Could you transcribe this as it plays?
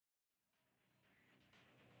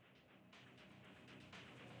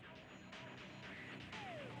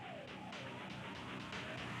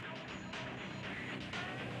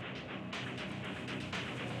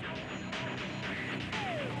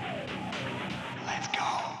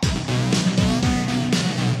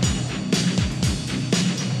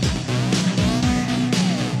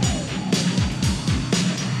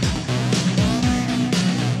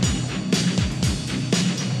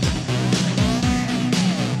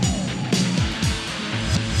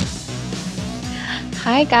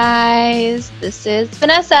Hi guys, this is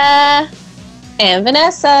Vanessa. And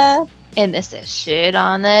Vanessa. And this is Shit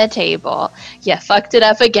on the Table. You fucked it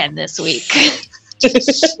up again this week. Did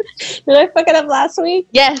I fuck it up last week?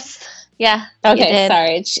 Yes. Yeah. Okay,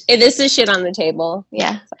 sorry. This is Shit on the Table.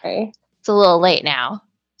 Yeah. Sorry. It's a little late now.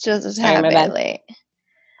 Just a bit late.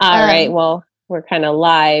 All right. Well, we're kind of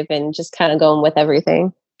live and just kind of going with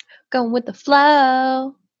everything. Going with the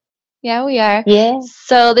flow. Yeah, we are. Yeah.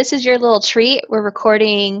 So this is your little treat.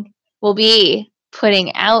 We'll be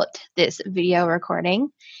putting out this video recording,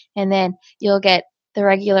 and then you'll get the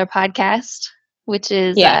regular podcast, which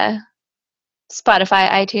is Spotify,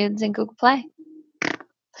 iTunes, and Google Play.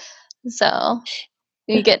 So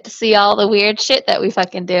you get to see all the weird shit that we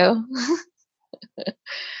fucking do.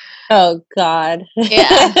 Oh, God.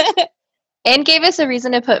 Yeah. And gave us a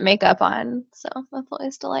reason to put makeup on. So that's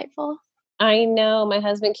always delightful. I know. My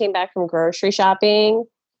husband came back from grocery shopping,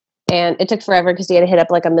 and it took forever because he had to hit up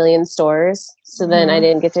like 1 million stores. So then I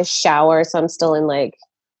didn't get to shower. So I'm still in like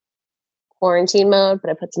quarantine mode, but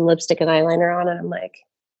I put some lipstick and eyeliner on, and I'm like,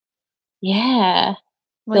 yeah.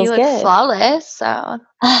 Well, you look good. Flawless. So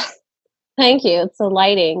thank you. It's the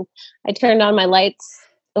lighting. I turned on my lights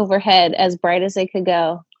overhead as bright as they could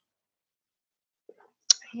go.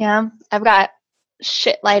 Yeah, I've got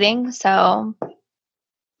shit lighting, so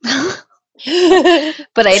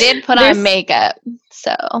but I did put on makeup,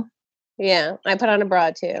 so yeah, I put on a bra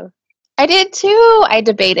too. I did too. I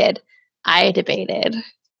debated.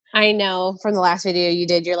 I know from the last video you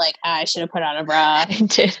did, you're like, I should have put on a bra. I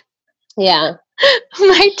did. Yeah.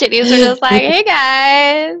 My titties are just like, hey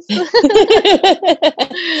guys.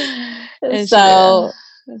 So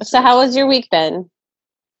how was your week been?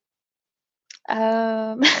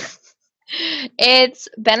 It's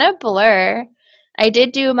been a blur. I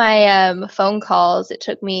did do my phone calls. It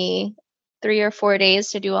took me 3 or 4 days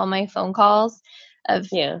to do all my phone calls of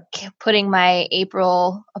putting my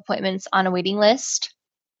April appointments on a waiting list.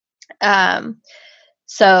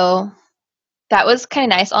 So that was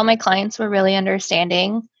kind of nice. All my clients were really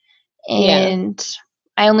understanding, and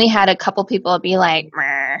I only had a couple people be like,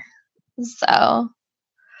 meh. So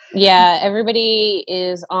yeah, everybody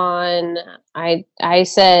is on. I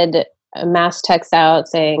said a mass text out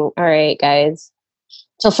saying, all right, guys,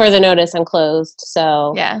 till further notice, I'm closed.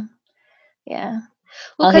 So yeah. Well,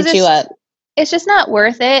 I'll hit you up. It's just not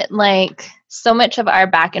worth it. Like, so much of our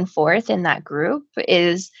back and forth in that group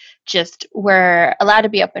is just we're allowed to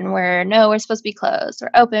be open. We're supposed to be closed.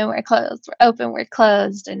 We're open. We're closed. We're open. We're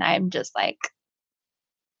closed. And I'm just like,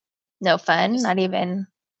 no fun. Not even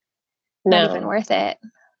worth it.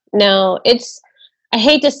 No, I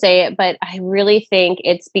hate to say it, but I really think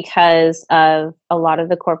it's because of a lot of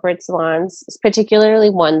the corporate salons, particularly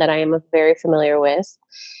one that I am very familiar with,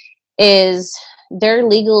 is their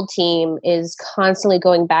legal team is constantly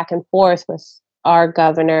going back and forth with our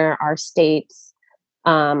governor, our state's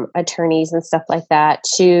attorneys and stuff like that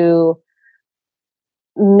to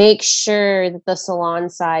make sure that the salon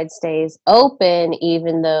side stays open,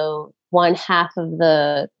 even though one half of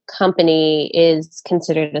the company is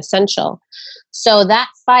considered essential. So that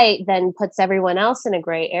fight then puts everyone else in a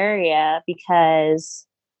gray area because,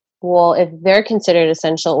 well, if they're considered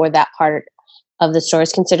essential or that part of the store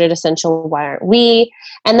is considered essential, why aren't we?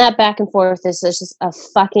 And that back and forth is just a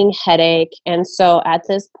fucking headache. And so at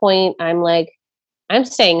this point, I'm like, I'm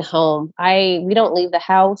staying home. We don't leave the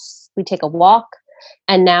house. We take a walk.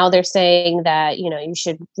 And now they're saying that, you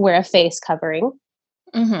should wear a face covering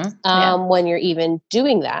when you're even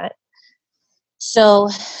doing that. So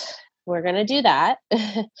we're going to do that.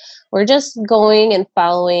 We're just going and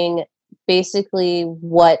following basically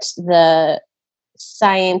what the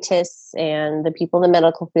scientists and the people in the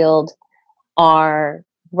medical field are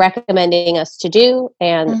recommending us to do.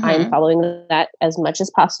 And I'm following that as much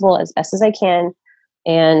as possible, as best as I can.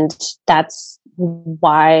 And that's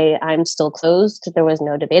why I'm still closed. There was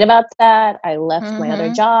no debate about that. I left my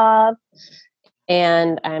other job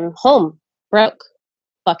and I'm home,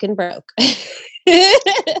 fucking broke.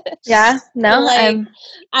 Yeah, no,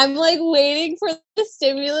 I'm like waiting for the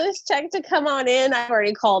stimulus check to come on in. I've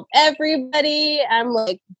already called everybody. I'm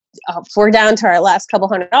like, we're down to our last couple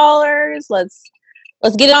 $100. Let's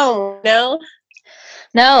get on,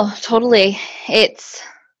 No, totally. It's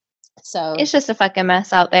just a fucking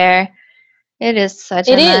mess out there. It is such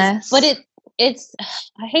a mess. But it's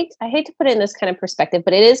I hate to put it in this kind of perspective,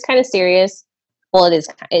 but it is kind of serious. Well,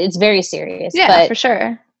 it's very serious. Yeah, but for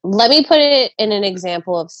sure. Let me put it in an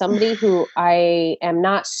example of somebody who I am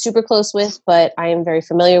not super close with, but I am very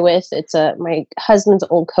familiar with. It's my husband's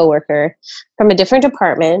old coworker from a different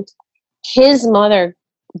department. His mother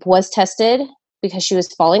was tested because she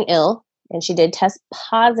was falling ill and she did test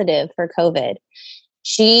positive for COVID.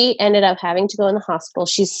 She ended up having to go in the hospital.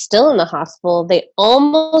 She's still in the hospital. They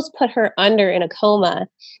almost put her under in a coma.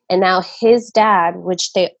 And now his dad, which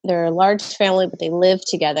they're a large family, but they live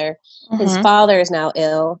together. His father is now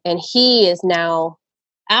ill. And he is now,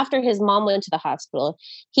 after his mom went to the hospital,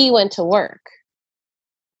 he went to work.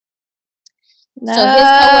 No. So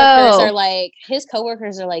his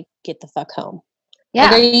coworkers are like, get the fuck home. Yeah.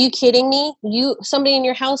 Like, are you kidding me? Somebody in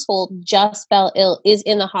your household just fell ill, is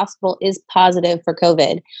in the hospital, is positive for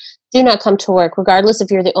COVID. Do not come to work, regardless if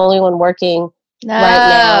you're the only one working right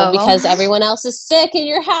now, because everyone else is sick in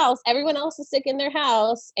your house. Everyone else is sick in their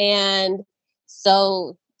house. And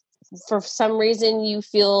so for some reason you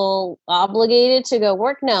feel obligated to go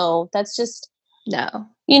work. No, that's just, no.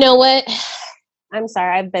 You know what? I'm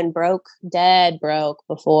sorry. I've been dead broke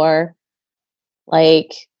before.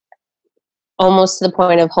 Like, almost to the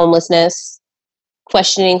point of homelessness,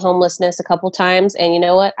 questioning homelessness a couple times. And you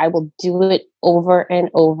know what? I will do it over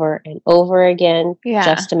and over and over again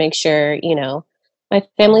just to make sure, my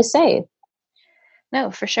family's safe.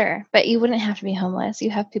 No, for sure. But you wouldn't have to be homeless.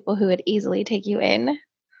 You have people who would easily take you in.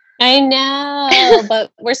 I know,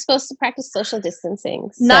 but we're supposed to practice social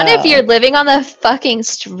distancing. So. Not if you're living on the fucking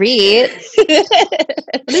streets.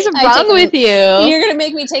 What is wrong with you? You're going to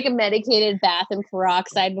make me take a medicated bath in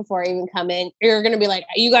peroxide before I even come in. You're going to be like,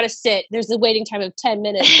 you got to sit. There's a waiting time of 10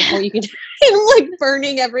 minutes before you can. I'm like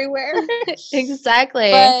burning everywhere.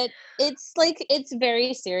 Exactly. But it's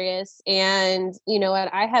very serious. And you know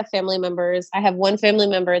what? I have family members. I have one family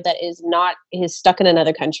member that is stuck in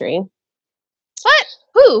another country. What?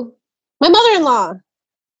 Who? My mother-in-law.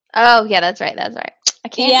 Oh, yeah, that's right. I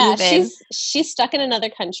can't even. She's stuck in another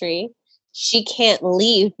country. She can't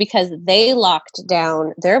leave because they locked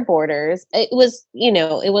down their borders. It was,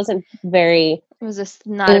 it wasn't very... It was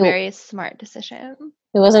not a very smart decision.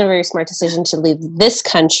 It wasn't a very smart decision to leave this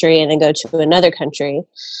country and then go to another country.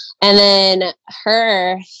 And then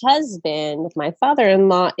her husband, my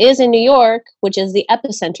father-in-law, is in New York, which is the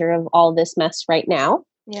epicenter of all this mess right now.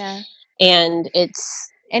 Yeah. And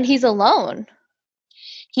he's alone.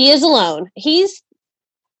 He is alone.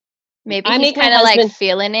 Maybe he's kind of like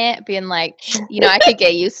feeling it, being like, I could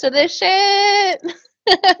get used to this shit.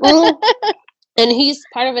 And he's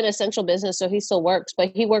part of an essential business, so he still works,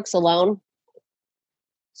 but he works alone.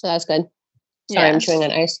 So that's good. Sorry, I'm chewing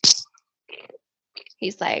on ice.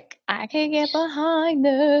 He's like, I can get behind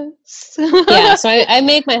this. Yeah, so I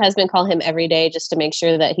make my husband call him every day just to make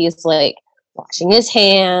sure that he's like washing his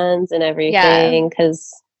hands and everything,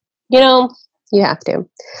 because you have to.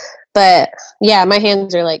 But yeah, my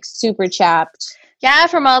hands are like super chapped. Yeah,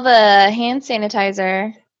 from all the hand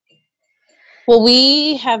sanitizer. Well,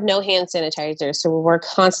 we have no hand sanitizer, so we're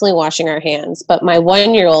constantly washing our hands. But my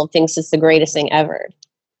 1-year-old thinks it's the greatest thing ever.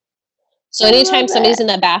 So anytime somebody's in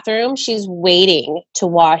the bathroom, she's waiting to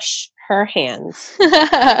wash her hands.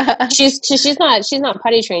 she's not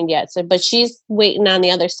potty trained yet, but she's waiting on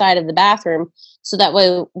the other side of the bathroom, so that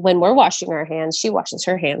way when we're washing our hands, she washes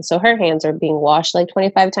her hands. So her hands are being washed like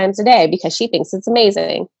 25 times a day because she thinks it's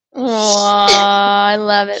amazing. Oh, I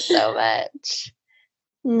love it so much.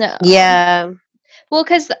 No. Yeah. Well,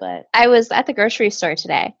 because I was at the grocery store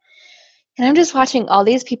today, and I'm just watching all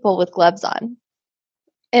these people with gloves on,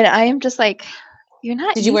 and I am just like, "You're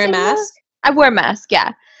not." Did you wear a mask? I wore a mask,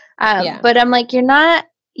 yeah. But I'm like, you're not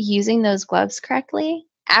using those gloves correctly.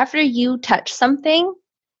 After you touch something,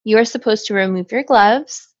 you are supposed to remove your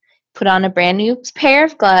gloves, put on a brand new pair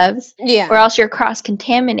of gloves, or else you're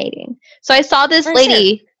cross-contaminating. So I saw this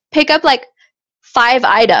lady pick up like 5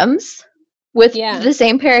 items with the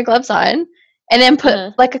same pair of gloves on, and then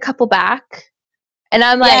put like a couple back. And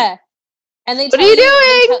I'm like, and what are you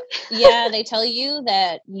doing? They tell you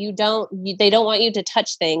that they don't want you to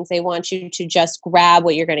touch things. They want you to just grab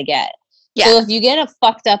what you're going to get. Yeah. So if you get a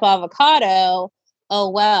fucked up avocado, oh,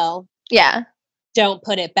 well. Yeah. Don't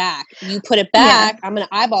put it back. You put it back, I'm going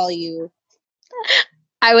to eyeball you.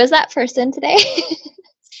 I was that person today.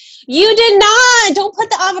 You did not. Don't put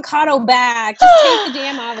the avocado back. Just take the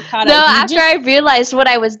damn avocado. No, after I realized what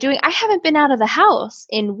I was doing, I haven't been out of the house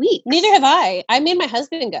in weeks. Neither have I. I made my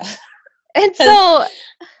husband go. And so,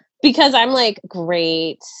 because I'm like,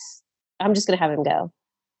 great, I'm just going to have him go.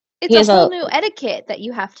 It's a whole new etiquette that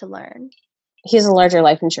you have to learn. He has a larger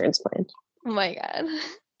life insurance plan. Oh my God.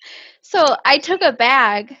 So I took a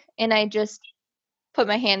bag and I just put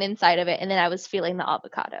my hand inside of it, and then I was feeling the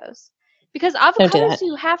avocados. Because avocados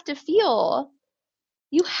you have to feel.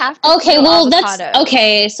 You have to feel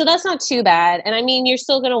avocados. So that's not too bad. And I mean, you're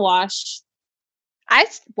still going to wash. I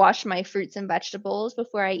wash my fruits and vegetables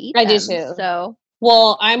before I eat them. I do too. So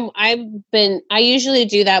Well, I usually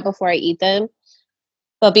do that before I eat them.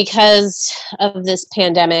 But because of this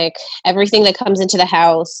pandemic, everything that comes into the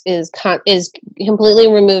house is completely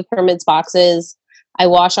removed from its boxes. I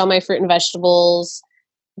wash all my fruit and vegetables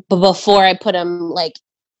before I put them like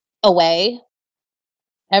away.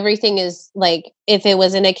 Everything is like, if it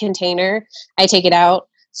was in a container, I take it out.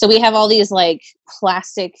 So we have all these like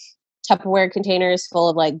plastic Tupperware containers full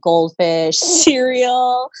of like goldfish,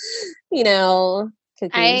 cereal, I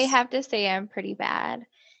cookies. have to say I'm pretty bad,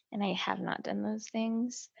 and I have not done those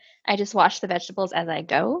things. I just wash the vegetables as I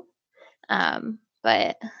go.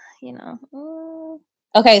 But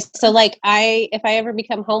Okay, so like if I ever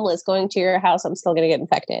become homeless going to your house, I'm still gonna get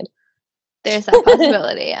infected. There's that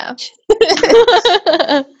possibility, yeah.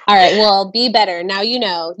 All right, well, be better. Now you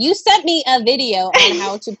know. You sent me a video on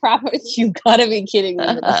how to you gotta be kidding me.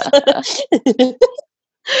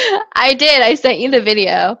 I did. I sent you the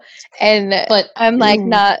video, but I'm like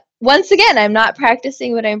once again, I'm not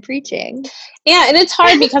practicing what I'm preaching. Yeah, and it's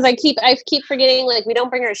hard because I keep forgetting, like, we don't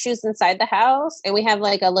bring our shoes inside the house, and we have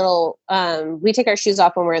like a little we take our shoes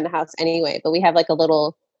off when we're in the house anyway, but we have like a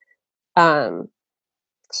little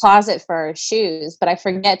closet for our shoes, but I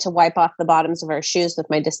forget to wipe off the bottoms of our shoes with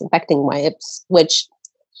my disinfecting wipes, which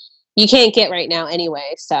you can't get right now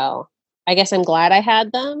anyway. So I guess I'm glad I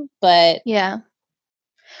had them, but yeah.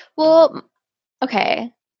 Well,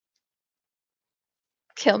 okay.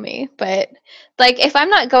 Kill me, but like if I'm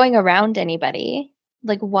not going around anybody,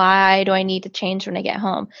 like why do I need to change when I get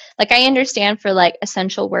home? Like I understand for like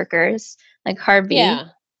essential workers, like Harvey. Yeah.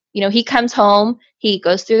 He comes home, he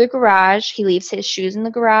goes through the garage, he leaves his shoes in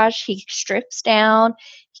the garage, he strips down,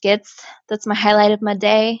 that's my highlight of my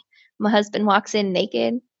day. My husband walks in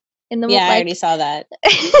naked in the I already saw that.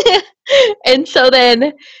 And so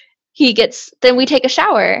then then we take a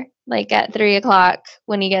shower like at 3:00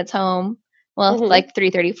 when he gets home. Well, like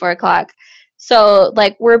 3:30, 4:00. So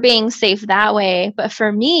like we're being safe that way. But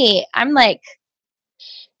for me, I'm like,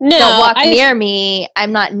 no, don't walk near me.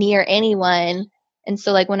 I'm not near anyone. And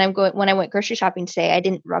so like when I went grocery shopping today, I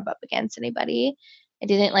didn't rub up against anybody. I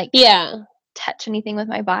didn't like touch anything with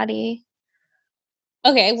my body.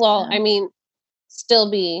 Okay, well, I mean,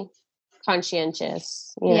 still be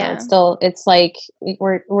conscientious. It's like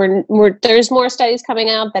we're there's more studies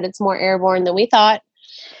coming out that it's more airborne than we thought.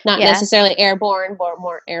 Not necessarily airborne, but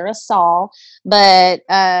more aerosol. But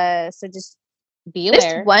so just be aware.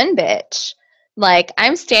 This one bitch, like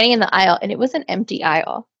I'm standing in the aisle and it was an empty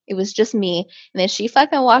aisle. It was just me. And then she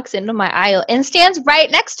fucking walks into my aisle and stands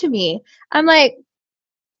right next to me. I'm like,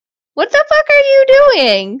 what the fuck are you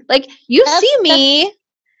doing? Like, you see me.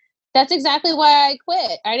 That's exactly why I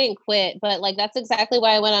quit. I didn't quit, but like that's exactly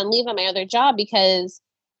why I went on leave on my other job because,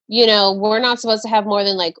 we're not supposed to have more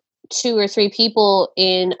than like 2 or 3 people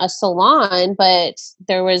in a salon, but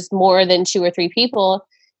there was more than 2 or 3 people.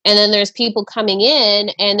 And then there's people coming in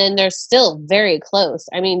and then they're still very close.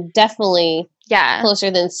 I mean, definitely closer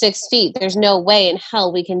than 6 feet. There's no way in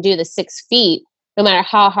hell we can do the 6 feet no matter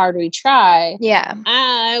how hard we try. Yeah.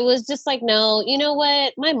 I was just like, no, you know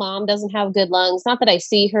what? My mom doesn't have good lungs. Not that I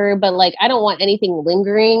see her, but like, I don't want anything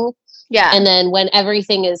lingering. Yeah. And then when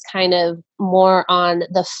everything is kind of more on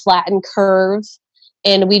the flattened curve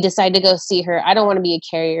and we decide to go see her, I don't want to be a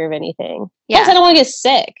carrier of anything. Yeah. Plus, I don't want to get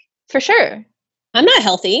sick. For sure. I'm not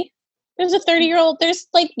healthy. There's a 30-year-old, there's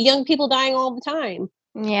like young people dying all the time.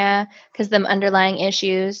 Yeah. Because them underlying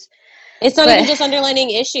issues. It's not even just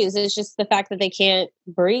underlying issues. It's just the fact that they can't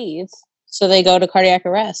breathe. So they go to cardiac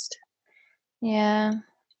arrest. Yeah.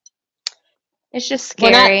 It's just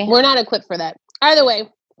scary. We're not equipped for that. Either way.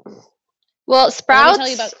 Well, Sprouts. Let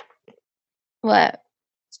me tell you about what?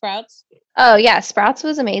 Sprouts? Oh, yeah. Sprouts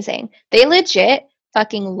was amazing. They legit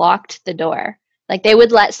fucking locked the door. Like they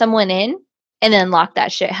would let someone in and then lock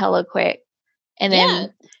that shit hella quick. And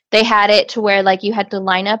then they had it to where like you had to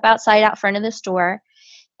line up outside out front of the store.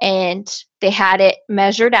 And they had it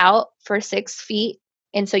measured out for 6 feet.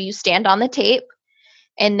 And so you stand on the tape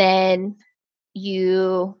and then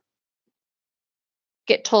you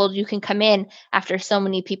get told you can come in after so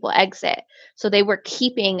many people exit. So they were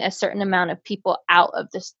keeping a certain amount of people out of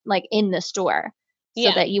this, like in the store, so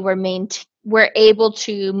that you were able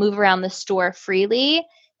to move around the store freely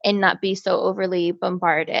and not be so overly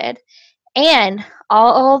bombarded. And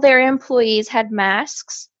all their employees had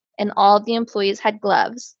masks. And all of the employees had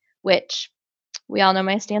gloves, which we all know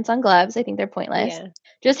my stance on gloves. I think they're pointless. Yeah.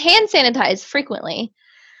 Just hand sanitize frequently.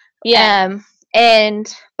 Yeah.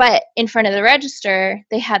 But in front of the register,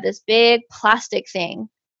 they had this big plastic thing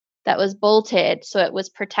that was bolted, so it was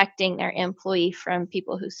protecting their employee from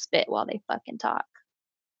people who spit while they fucking talk.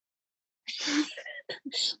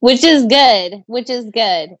 Which is good.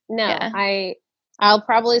 No, Yeah. I'll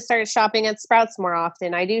probably start shopping at Sprouts more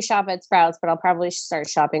often. I do shop at Sprouts, but I'll probably start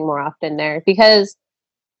shopping more often there because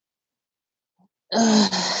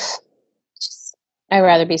I'd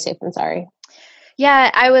rather be safe than sorry.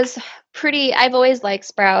 Yeah, I've always liked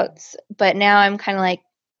Sprouts, but now I'm kind of like,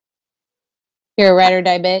 you're a ride or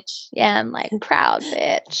die bitch. yeah, I'm like proud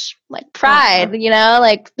bitch, like pride,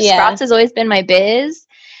 like Yeah. Sprouts has always been my biz.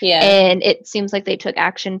 Yeah. And it seems like they took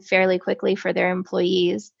action fairly quickly for their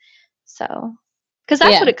employees. So, because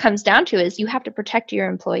that's what it comes down to is you have to protect your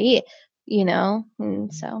employee,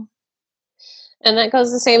 and so. And that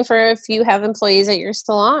goes the same for if you have employees at your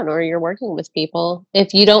salon or you're working with people.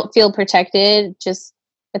 If you don't feel protected, it's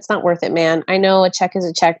not worth it, man. I know a check is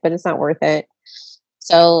a check, but it's not worth it.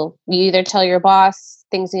 So you either tell your boss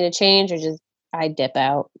things need to change or just I dip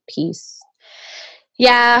out. Peace.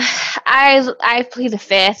 Yeah, I plead the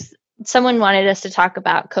fifth. Someone wanted us to talk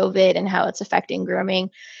about COVID and how it's affecting grooming.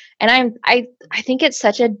 And I think it's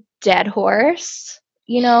such a dead horse,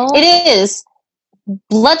 It is.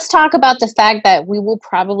 Let's talk about the fact that we will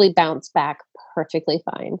probably bounce back perfectly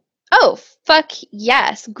fine. Oh, fuck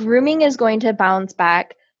yes. Grooming is going to bounce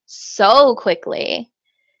back so quickly.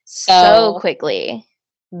 So quickly.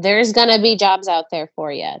 There's going to be jobs out there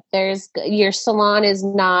for you. Your salon is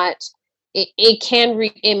not,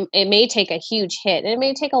 it may take a huge hit. It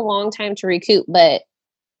may take a long time to recoup, but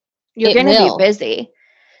you're going to be busy.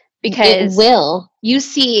 Because it will.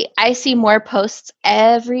 I see more posts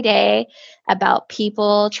every day about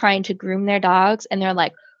people trying to groom their dogs, and they're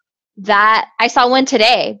like, I saw one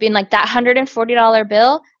today being like, that $140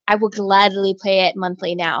 bill, I will gladly pay it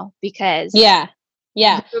monthly now because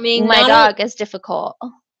grooming my dog is difficult.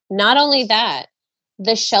 Not only that,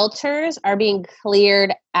 the shelters are being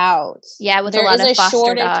cleared out. Yeah, with a lot of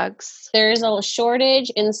foster dogs. There's a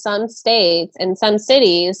shortage in some states and some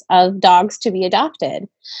cities of dogs to be adopted.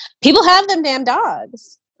 People have them damn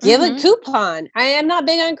dogs. Give a coupon. I am not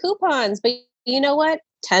big on coupons, but you know what?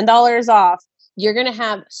 $10 off. You're going to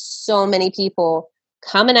have so many people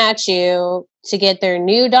coming at you to get their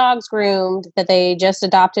new dogs groomed that they just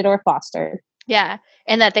adopted or fostered. Yeah.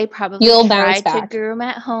 And that they probably tried to groom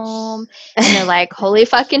at home. And they're like, holy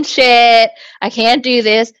fucking shit. I can't do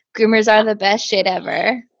this. Groomers are the best shit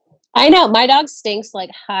ever. I know. My dog stinks like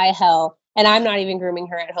high hell. And I'm not even grooming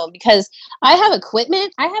her at home because I have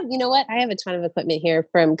equipment. I have a ton of equipment here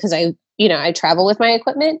because I travel with my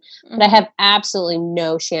equipment, but I have absolutely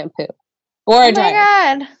no shampoo or a dryer. Oh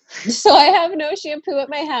my God. So I have no shampoo at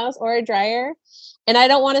my house or a dryer. And I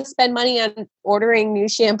don't want to spend money on ordering new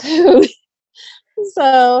shampoo.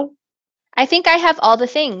 So I think I have all the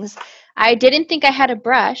things. I didn't think I had a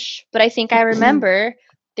brush, but I think I remember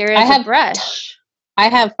there is a brush. I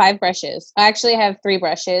have 5 brushes. I actually have 3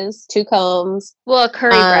 brushes, 2 combs. Well, a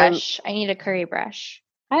curry brush. I need a curry brush.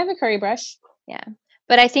 I have a curry brush. Yeah.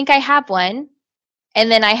 But I think I have one. And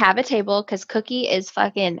then I have a table because Cookie is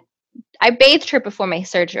fucking... I bathed her before my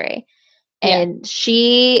surgery. And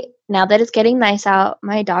now that it's getting nice out,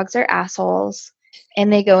 my dogs are assholes.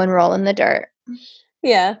 And they go and roll in the dirt.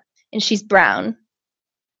 Yeah. And she's brown.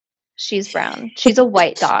 She's brown. She's a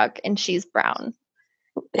white dog and she's brown.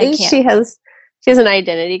 She has an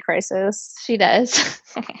identity crisis. She does.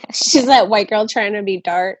 She's that white girl trying to be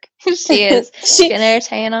dark. She is. Skin her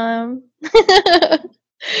tan on.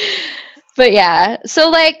 But yeah. So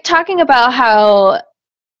like talking about how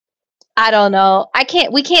I don't know.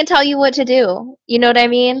 We can't tell you what to do. You know what I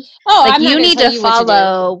mean? Oh, like you need to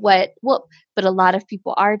follow but a lot of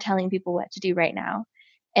people are telling people what to do right now.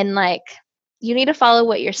 And like you need to follow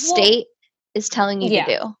what your state is telling you to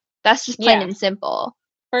do. That's just plain and simple.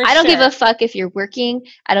 I don't give a fuck if you're working.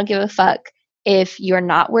 I don't give a fuck if you're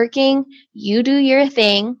not working. You do your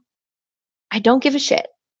thing. I don't give a shit.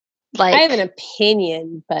 Like, I have an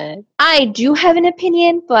opinion, but... I do have an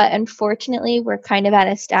opinion, but unfortunately, we're kind of at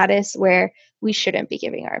a status where we shouldn't be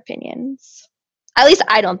giving our opinions. At least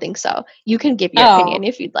I don't think so. You can give your opinion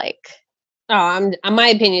if you'd like. Oh, my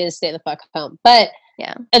opinion is stay the fuck home. But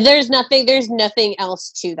yeah, there's nothing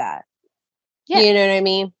else to that. Yeah. You know what I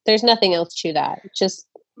mean? There's nothing else to that. Just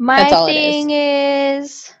my thing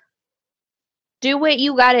is do what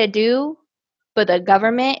you gotta do, but the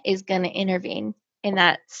government is gonna intervene, and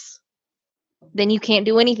then you can't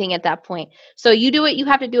do anything at that point. So you do what you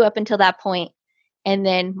have to do up until that point, and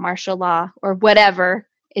then martial law or whatever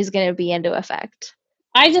is going to be into effect.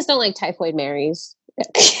 I just don't like Typhoid Marys.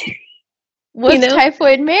 What's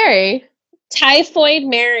Typhoid Mary? Typhoid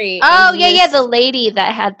Mary. Oh, yeah, the lady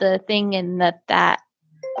that had the thing in that.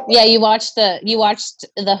 Yeah, you watched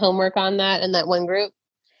the homework on that in that one group?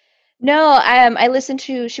 No, I listened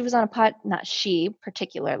to, she was on a pod, not she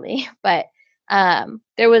particularly, but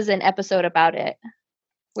there was an episode about it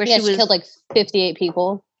where Yeah, she she was, killed like 58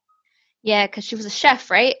 people. yeah, because she was a chef,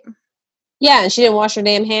 right? Yeah, and she didn't wash her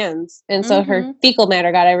damn hands. And so her Mm-hmm. fecal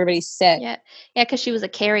matter got everybody sick. Yeah, yeah, because she was a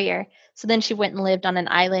carrier. So then she went and lived on an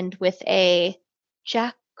island with a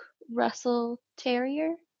Jack Russell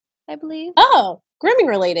Terrier, I believe. Oh, grooming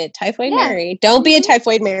related. Typhoid Yeah. Mary. Don't be a Mhm.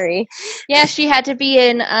 Typhoid Mary. Yeah, she had to be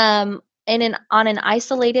in an on an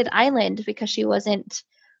isolated island because she wasn't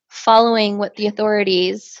following what the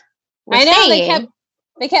authorities were I know saying.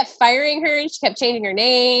 they kept firing her and she kept changing her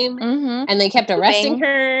name Mm-hmm. and they kept arresting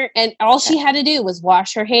her and all she had to do was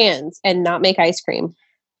wash her hands and not make ice cream.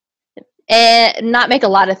 And not make a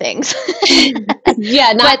lot of things.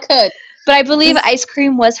 Yeah, not cook. But I believe ice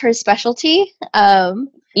cream was her specialty.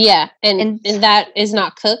 Yeah, and that is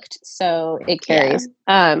not cooked, so it carries.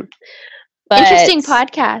 Yeah. But interesting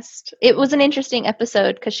podcast. It was an interesting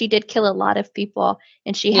episode because she did kill a lot of people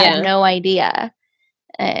and she had no idea.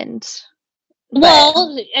 And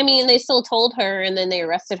well, I mean, they still told her and then they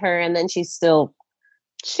arrested her and then she still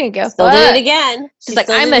didn't go. Still did it again. She's like,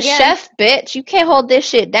 I'm a chef, bitch. You can't hold this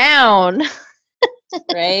shit down.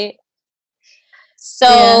 Right?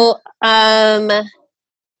 So,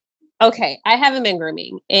 okay, I haven't been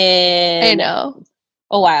grooming in a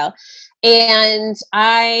while. And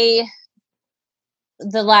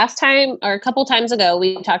the last time or a couple times ago,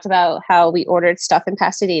 we talked about how we ordered stuff in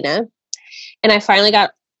Pasadena. And I finally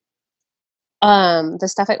got the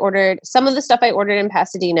stuff I ordered. Some of the stuff I ordered in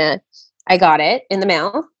Pasadena, I got it in the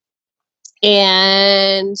mail.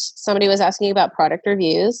 And somebody was asking about product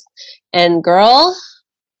reviews. And girl,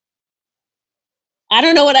 I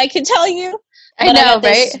don't know what I can tell you. I know,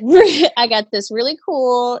 right? I got this really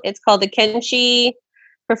cool, it's called the Kenshi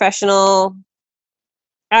Professional.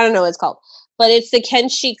 I don't know what it's called. But it's the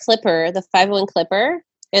Kenshi Clipper, the 5-in-1 clipper.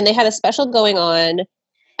 And they had a special going on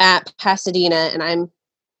at Pasadena. And I'm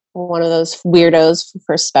one of those weirdos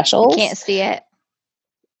for specials. You can't see it.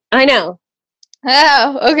 I know.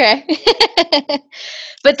 Oh, okay.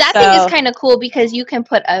 But that thing is kind of cool because you can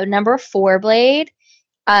put a number 4 blade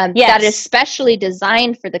that is specially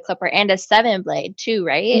designed for the clipper and a 7 blade too,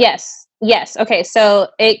 right? Yes. Okay. So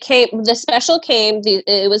the special came,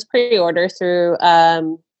 it was pre-order through,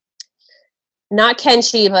 not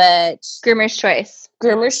Kenshi, but Groomer's Choice.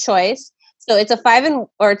 So it's a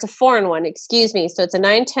 4-in-1, excuse me. So it's a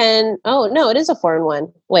 9-10. Oh no, it is a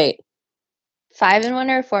 4-in-1. Wait. 5-in-1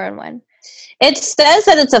 or 4-in-1? It says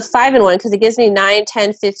that it's a 5-in-1 because it gives me 9,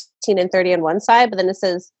 10, 15, and 30 on one side, but then it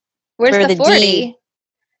says where's the 40? D.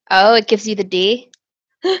 Oh, it gives you the D?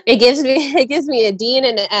 It gives me a D and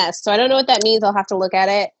an S. So I don't know what that means. I'll have to look at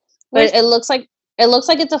it. But it looks like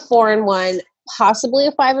it's a 4-in-1, possibly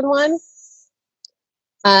a 5-in-1.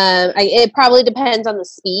 It probably depends on the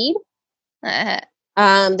speed.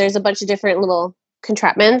 There's a bunch of different little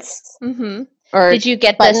contraptions. Mm-hmm. Or did you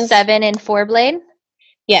get buttons? The 7 and 4 blade?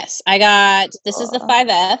 Yes, I got. This is the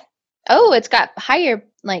 5F. Oh, it's got higher,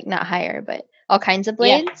 like not higher, but all kinds of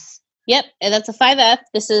blades. Yep, and that's a 5F.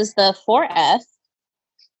 This is the 4F,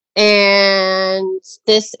 and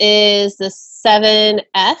this is the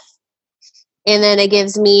 7F. And then it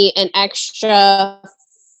gives me an extra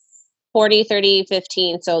 40, 30,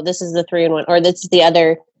 15. So this is the 3-in-1, or this is the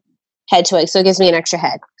other head to it. So it gives me an extra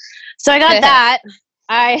head. So I got that.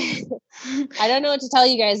 I don't know what to tell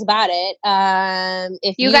you guys about it.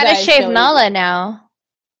 If you gotta shave Nala now.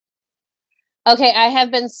 Okay, I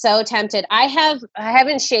have been so tempted. I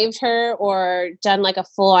haven't shaved her or done like a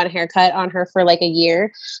full-on haircut on her for like a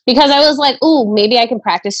year because I was like, ooh, maybe I can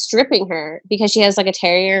practice stripping her because she has like a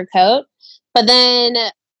terrier coat. But then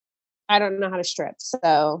I don't know how to strip.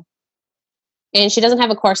 So, and she doesn't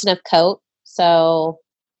have a coarse enough coat. So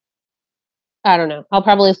I don't know. I'll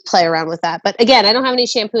probably play around with that. But again, I don't have any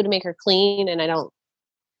shampoo to make her clean, and I don't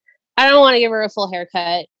want to give her a full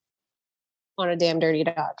haircut on a damn dirty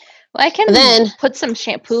dog. Well, I can then put some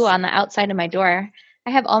shampoo on the outside of my door.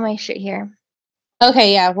 I have all my shit here.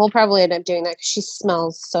 Okay, yeah, we'll probably end up doing that because she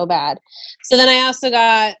smells so bad. So then I also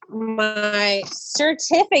got my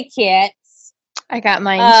certificate. I got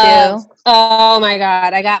mine too. Oh my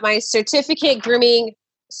God. I got my certificate geriatric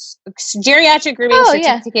grooming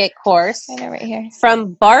certificate course. I know, right here.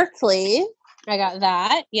 From Barkley. I got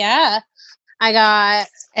that. Yeah. I got.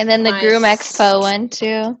 And then the Groom Expo one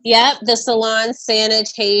too. Yep. The salon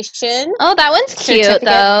sanitation. Oh, that one's cute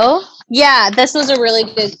though. Yeah. This was a really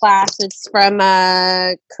good class. It's from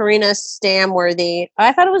Karina Stamworthy.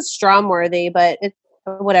 I thought it was Stromworthy, but it's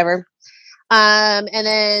whatever. And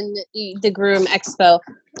then the Groom Expo.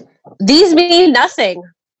 These mean nothing.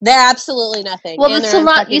 They're absolutely nothing. Well, and the they're on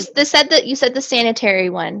salon. fucking- You said the sanitary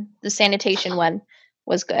one, the sanitation one,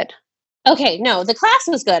 was good. Okay, no, the class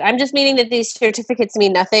was good. I'm just meaning that these certificates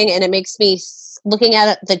mean nothing, and it makes me looking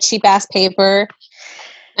at the cheap ass paper.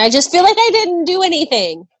 I just feel like I didn't do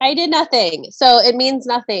anything. I did nothing, so it means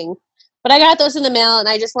nothing. But I got those in the mail, and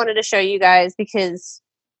I just wanted to show you guys because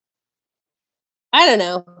I don't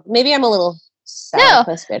know. Maybe I'm a little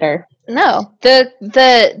sourpuss bitter. No, the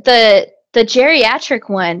geriatric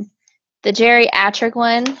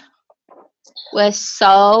one, was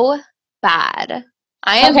so bad.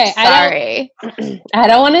 I am sorry. I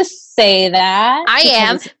don't want to say that. I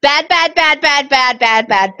am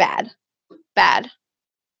bad.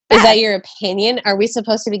 Is that your opinion? Are we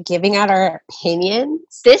supposed to be giving out our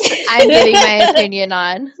opinions? This I'm giving my opinion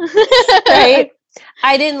on. Right?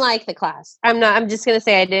 I didn't like the class. I'm just going to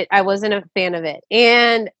say I wasn't a fan of it.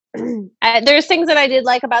 And there's things that I did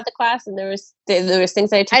like about the class, and there was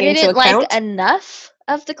things I took into account. I didn't like enough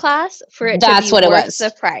of the class for it to be worth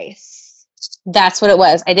the price. That's what it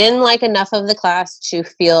was. I didn't like enough of the class to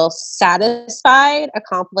feel satisfied,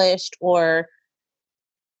 accomplished, or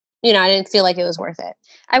I didn't feel like it was worth it.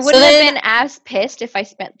 I wouldn't have been as pissed if I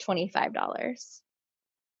spent $25.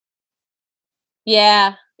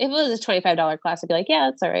 Yeah. If it was a $25 class, I'd be like, yeah,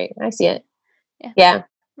 that's all right. I see it. Yeah.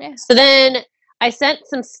 So then I sent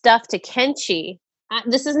some stuff to Kenchi.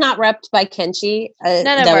 This is not repped by Kenchi. None of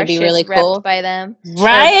that our would be really cool. Repped by them.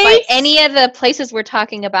 Right? Any of the places we're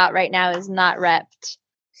talking about right now is not repped.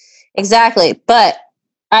 Exactly. But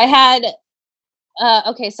I had,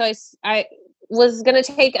 okay, so I was going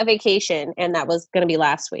to take a vacation, and that was going to be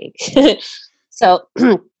last week. So,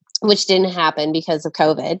 which didn't happen because of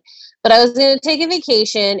COVID. But I was going to take a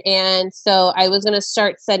vacation, and so I was going to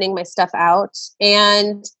start sending my stuff out.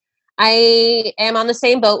 And I am on the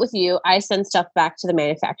same boat with you. I send stuff back to the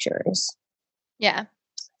manufacturers. Yeah.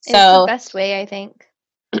 It's the best way, I think.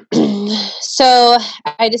 So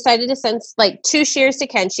I decided to send like 2 shears to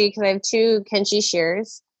Kenchi because I have 2 Kenchi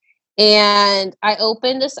shears. And I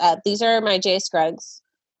opened this up. These are my J. Scruggs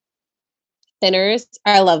thinners.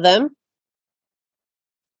 I love them.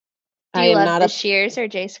 Do you love the shears or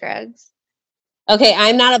J. Scruggs? Okay,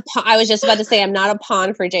 I was just about to say I'm not a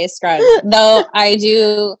pawn for J. Scruggs. Though I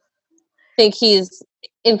do think he's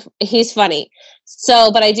funny.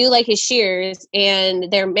 So, but I do like his shears, and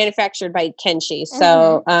they're manufactured by Kenchi.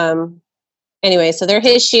 So, anyway, so they're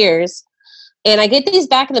his shears. And I get these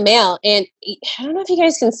back in the mail, and I don't know if you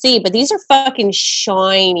guys can see, but these are fucking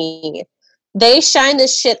shiny. They shine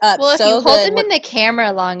this shit up. Well, if you hold them in the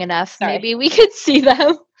camera long enough, maybe we could see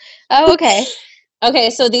them. Oh, okay.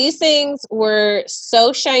 Okay, so these things were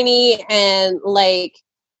so shiny, and like,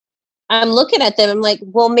 I'm looking at them, I'm like,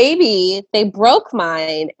 well, maybe they broke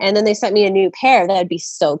mine, and then they sent me a new pair. That'd be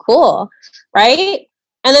so cool, right?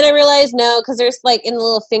 And then I realized, no, because there's like in the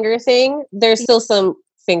little finger thing, there's still some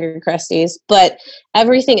finger crusties, but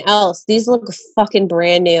everything else, these look fucking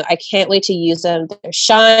brand new. I can't wait to use them. They're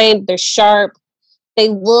shined, they're sharp, they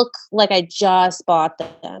look like I just bought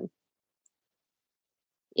them.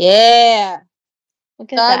 Yeah.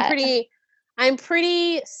 Look at that. I'm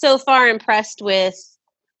pretty so far impressed with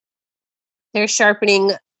their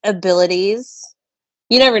sharpening abilities.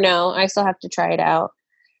 You never know. I still have to try it out.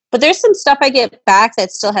 But there's some stuff I get back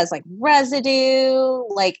that still has like residue,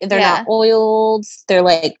 like they're not oiled, they're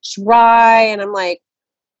like dry, and I'm like,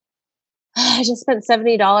 I just spent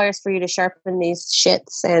 $70 for you to sharpen these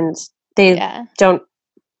shits, and they don't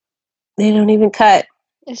even cut.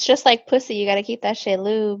 It's just like pussy. You got to keep that shit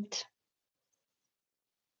lubed.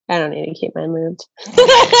 I don't need to keep mine lubed.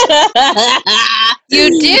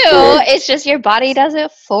 You do. It's just your body does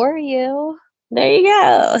it for you. There you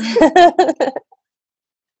go.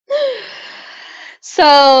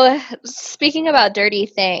 So, speaking about dirty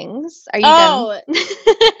things, are you done?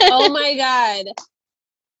 Oh my God.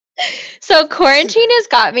 So, quarantine has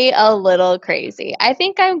got me a little crazy. I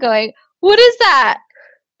think I'm going, what is that?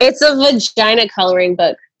 It's a vagina coloring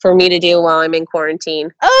book for me to do while I'm in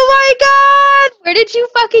quarantine. Oh my God! Where did you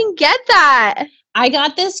fucking get that? I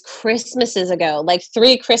got this Christmases ago, like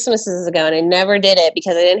 3 Christmases ago, and I never did it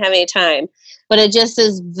because I didn't have any time. But it just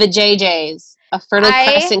says VJJ's, a Fertile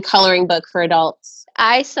Crescent coloring book for adults.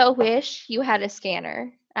 I so wish you had a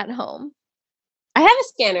scanner at home. I have a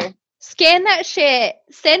scanner. Scan that shit.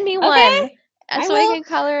 Send me one. So I can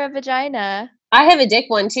color a vagina. I have a dick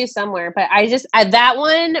one too somewhere, but that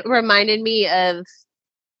one reminded me of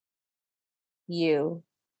you.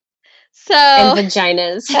 So and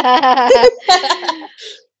vaginas.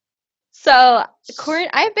 So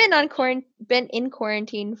I've been in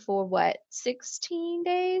quarantine for what, 16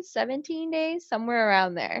 days, 17 days, somewhere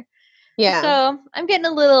around there. Yeah. So I'm getting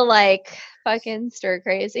a little like fucking stir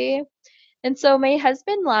crazy. And so my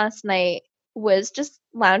husband last night was just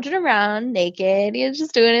lounging around naked. He was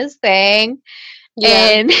just doing his thing. Yeah.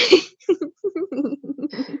 And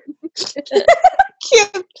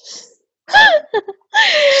Cute.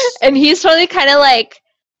 and he's totally kind of like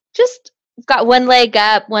just got one leg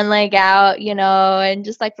up, one leg out, you know, and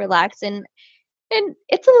just like relaxing. And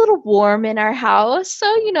it's a little warm in our house, so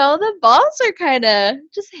you know the balls are kind of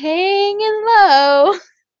just hanging low.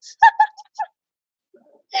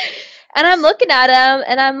 And I'm looking at him,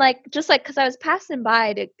 and I'm like, just like, because I was passing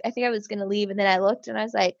by I think I was gonna leave, and then I looked, and I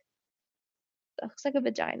was like, that looks like a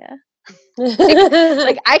vagina.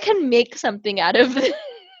 Like I can make something out of it.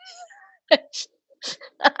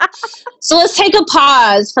 So let's take a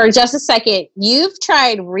pause for just a second. You've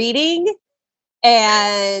tried reading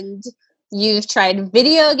and you've tried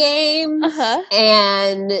video games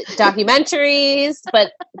and documentaries,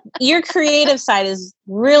 but your creative side is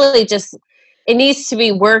really just, it needs to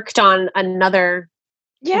be worked on another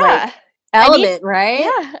element, right?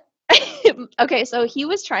 Yeah. Okay, so he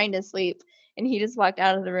was trying to sleep and he just walked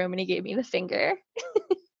out of the room and he gave me the finger.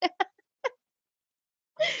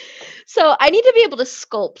 So I need to be able to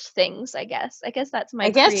sculpt things, I guess. I guess that's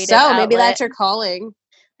my creative outlet. Maybe that's your calling.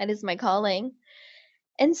 That is my calling.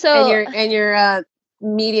 And so your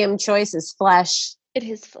medium choice is flesh. It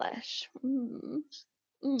is flesh.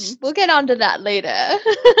 We'll get onto that later.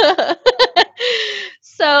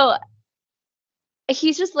 So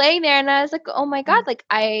he's just laying there and I was like, oh my God, like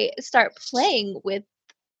I start playing with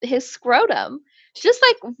his scrotum, just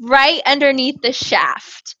like right underneath the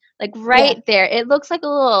shaft, like right there. It looks like a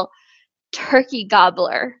little turkey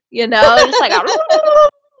gobbler, you know, just like a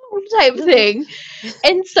type thing.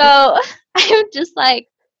 And so I'm just like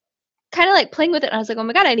kind of like playing with it. And I was like, oh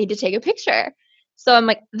my God, I need to take a picture. So I'm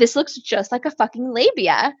like, this looks just like a fucking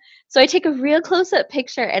labia. So I take a real close up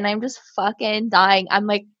picture and I'm just fucking dying. I'm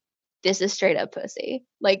like, this is straight up pussy.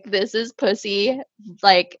 Like, this is pussy.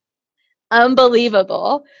 Like,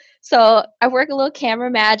 unbelievable. So I work a little camera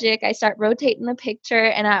magic. I start rotating the picture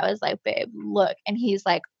and I was like, babe, look. And he's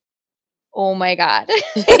like, oh my God.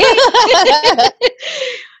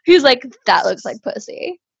 He's like, that looks like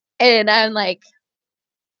pussy. And I'm like,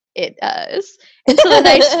 it does. And so then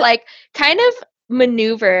I just like kind of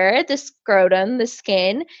maneuver the scrotum, the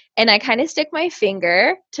skin, and I kind of stick my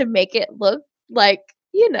finger to make it look like,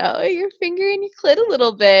 you know, your finger in your clit a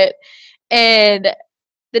little bit. And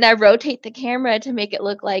then I rotate the camera to make it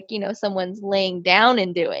look like, you know, someone's laying down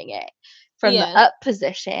and doing it from the up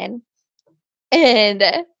position. And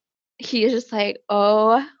he's just like,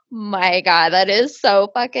 oh my God, that is so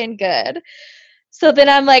fucking good. So then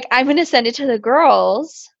I'm like, I'm going to send it to the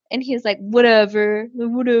girls. And he's like, whatever. Because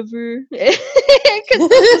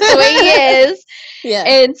this is the way he is. Yeah.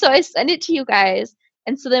 And so I sent it to you guys.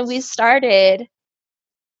 And so then we started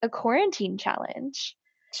a quarantine challenge.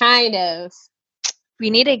 Kind of. We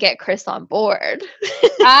need to get Chris on board.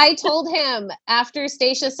 I told him after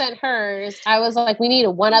Stacia sent hers, I was like, we need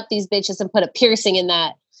to one up these bitches and put a piercing in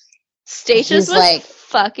that. Stacia's was like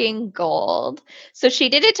fucking gold. So she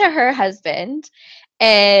did it to her husband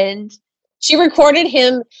and she recorded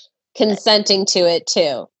him consenting to it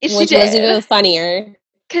too, which was even funnier.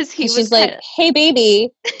 Because she's like, hey baby,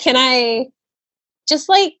 can I just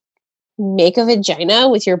like make a vagina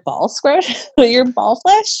with your ball squirt, with your ball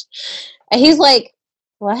flesh? And he's like,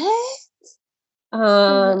 what?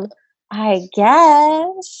 I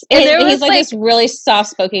guess. And he's like this really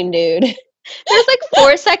soft-spoken dude. There's like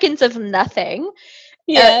 4 seconds of nothing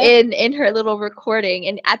in her little recording.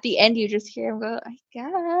 And at the end, you just hear him go, I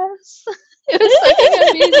guess. It was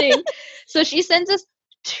fucking amazing. So she sends us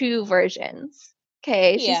 2 versions.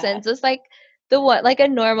 Okay. She sends us like the one, like a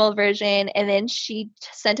normal version. And then she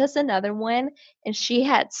sent us another one and she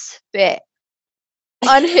had spit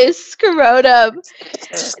on his scrotum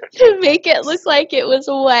to make it look like it was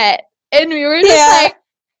wet. And we were just like,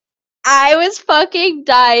 I was fucking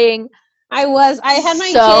dying. I had my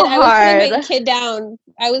kid. I was putting my kid down.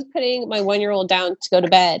 I was putting my 1-year-old down to go to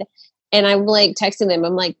bed. And I'm like texting them.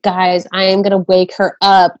 I'm like, guys, I am going to wake her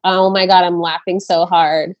up. Oh my God, I'm laughing so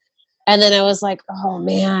hard. And then I was like, oh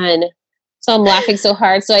man. So I'm laughing so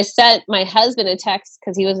hard. So I sent my husband a text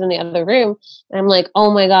because he was in the other room. And I'm like,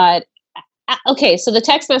 oh my God. Okay, so the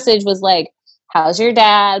text message was like, how's your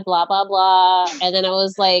dad? Blah, blah, blah. And then I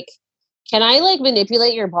was like, can I like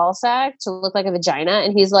manipulate your ball sack to look like a vagina?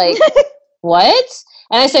 And he's like, what?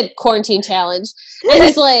 And I said, quarantine challenge. And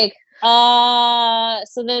he's like,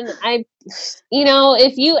 so then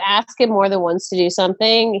if you ask him more than once to do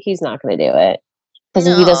something, he's not going to do it. Because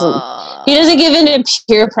he doesn't give in to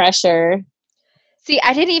peer pressure. See,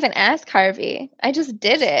 I didn't even ask Harvey. I just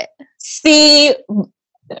did it. See,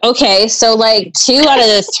 okay, so like 2 out of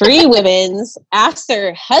the 3 women's asked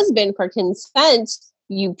their husband for consent,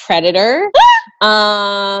 you predator.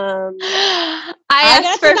 I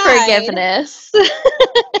asked for forgiveness.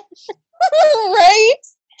 Right?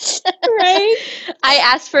 Right? I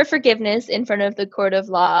asked for forgiveness in front of the court of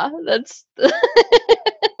law. That's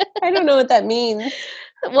I don't know what that means.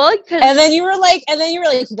 Well, and then you were like,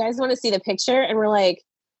 you guys want to see the picture? And we're like,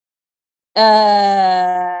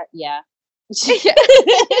 yeah.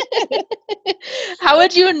 How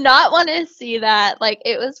would you not want to see that? Like,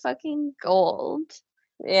 it was fucking gold.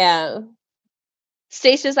 Yeah.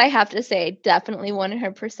 Stacia's, I have to say, definitely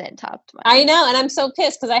 100% topped mine. I know, and I'm so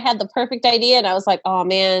pissed because I had the perfect idea, and I was like, "Oh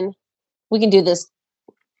man, we can do this.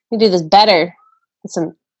 We can do this better. With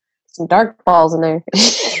some dark balls in there."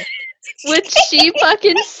 When she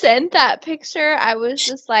fucking sent that picture, I was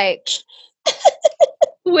just like,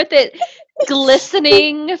 with it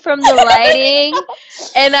glistening from the lighting,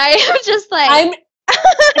 and I am just like,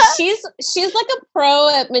 she's like a pro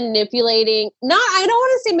at manipulating. I don't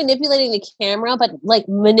want to say manipulating the camera, but like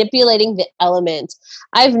manipulating the element.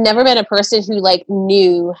 I've never been a person who like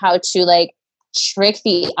knew how to like trick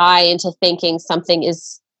the eye into thinking something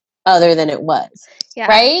is other than it was. Yeah.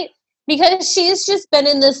 Right? Because she's just been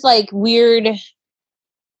in this like weird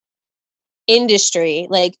industry,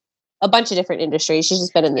 like a bunch of different industries. She's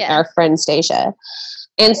just been in our friend Stacia.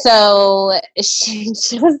 And so she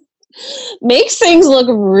just makes things look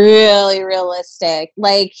really realistic.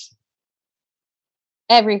 Like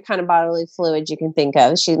every kind of bodily fluid you can think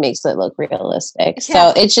of, she makes it look realistic.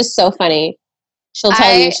 Yeah. So it's just so funny. She'll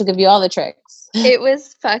tell you, she'll give you all the tricks. It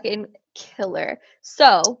was fucking killer.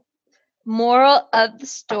 So, moral of the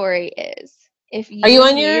story is, if you Are you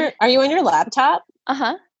on your laptop?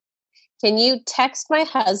 Uh-huh. Can you text my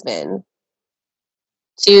husband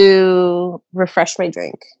to refresh my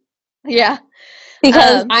drink? Yeah.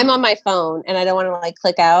 Because I'm on my phone and I don't want to like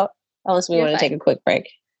click out unless we want to take a quick break.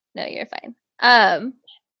 No, you're fine.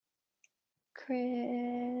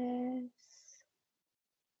 Chris.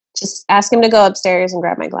 Just ask him to go upstairs and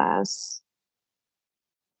grab my glass.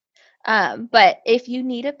 But if you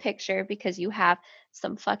need a picture because you have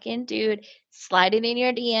some fucking dude sliding in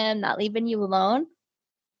your DM, not leaving you alone,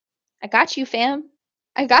 I got you, fam.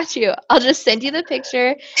 I got you. I'll just send you the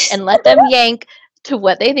picture and let them yank to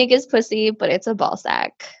what they think is pussy, but it's a ball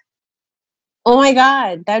sack. Oh my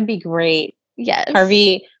God, that'd be great. Yes.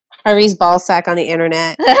 Harvey's ball sack on the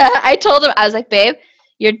internet. I told him, I was like, babe,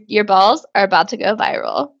 your balls are about to go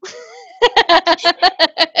viral.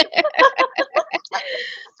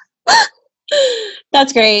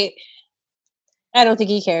 That's great. I don't think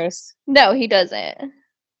he cares. No, he doesn't.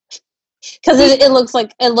 Because it looks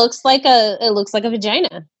like a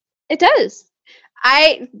vagina. It does.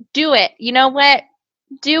 I do it. You know what?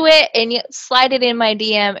 Do it and you slide it in my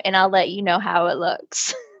DM, and I'll let you know how it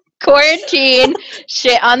looks. Quarantine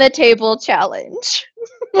shit on the table challenge.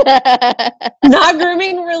 Not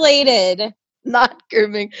grooming related. Not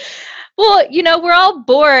grooming. Well, we're all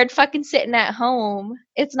bored fucking sitting at home.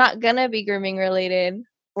 It's not gonna be grooming related.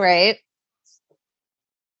 Right.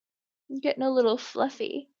 I'm getting a little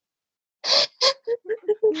fluffy.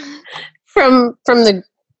 From the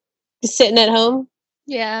sitting at home?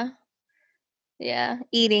 Yeah. Yeah.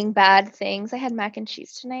 Eating bad things. I had mac and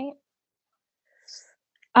cheese tonight.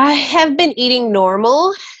 I have been eating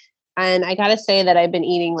normal, and I gotta say that I've been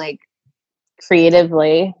eating like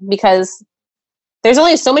creatively because there's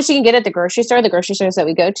only so much you can get at the grocery stores that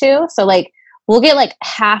we go to. So like we'll get like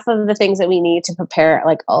half of the things that we need to prepare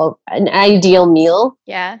like an ideal meal.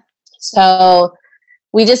 Yeah. So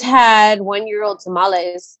we just had 1-year-old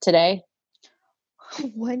tamales today.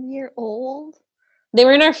 1-year-old? They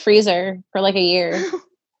were in our freezer for like a year.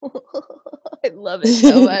 I love it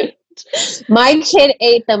so much. My kid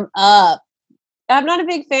ate them up. I'm not a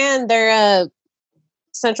big fan. They're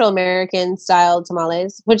Central American style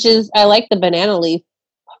tamales, which is, I like the banana leaf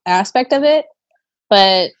aspect of it,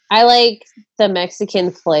 but I like the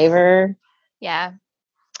Mexican flavor. Yeah.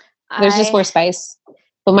 There's just more spice.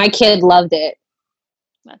 But my kid loved it.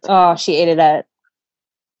 She ate it up.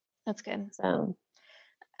 That's good. So,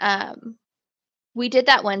 we did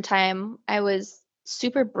that one time. I was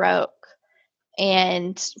super broke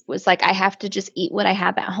and was like, I have to just eat what I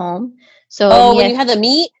have at home. So when you had the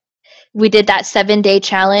meat? We did that 7-day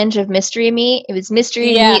challenge of mystery meat. It was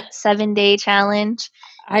mystery meat 7-day challenge.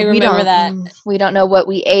 I remember that. We don't know what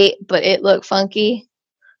we ate, but it looked funky.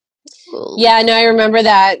 Yeah, no, I remember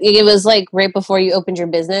that. It was like right before you opened your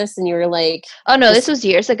business and you were like... Oh, no, this was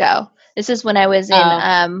years ago. This is when I was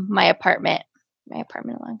in my apartment. my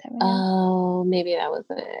apartment a long time ago. Oh, maybe that was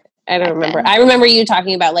it. I don't Back remember. then. I remember you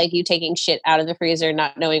talking about like you taking shit out of the freezer,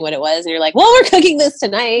 not knowing what it was, and you're like, "Well, we're cooking this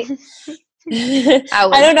tonight." I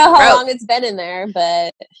don't know how long it's been in there,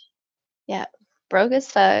 but yeah, broke as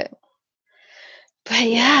fuck. But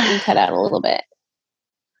yeah, you cut out a little bit.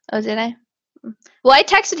 Oh, did I? Well, I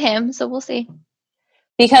texted him, so we'll see.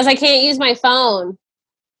 Because I can't use my phone.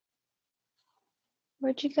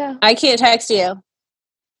 Where'd you go? I can't text you.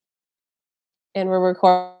 And we're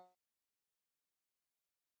recording.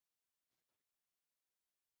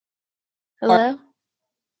 Hello?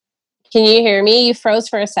 Can you hear me? You froze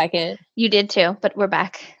for a second. You did too, but we're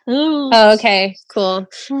back. Oh, okay. Cool.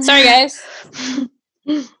 Sorry, guys.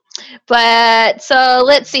 But so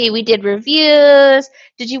let's see. We did reviews.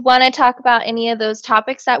 Did you want to talk about any of those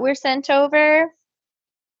topics that were sent over?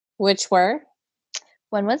 Which were?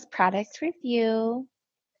 One was product review.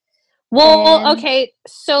 Well, okay.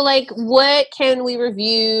 So, like, what can we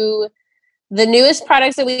review? The newest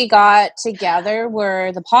products that we got together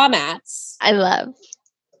were the paw mats. I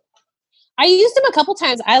used them a couple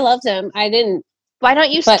times. I loved them. I didn't. Why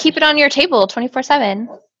don't you keep it on your table 24/7?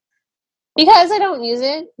 Because I don't use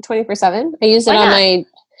it 24/7. I use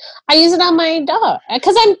it on my dog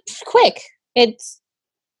because I'm quick.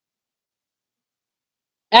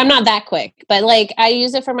 I'm not that quick, but like I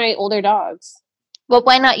use it for my older dogs. Well,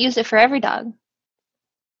 why not use it for every dog?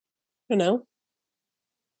 I don't know.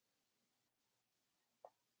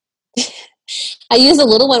 I use the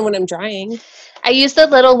little one when I'm drying. I use the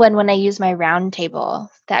little one when I use my round table.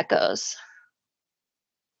 That goes.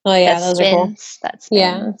 Oh yeah, those are cool. That spins.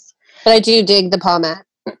 Yeah, but I do dig the paw mat.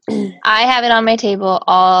 I have it on my table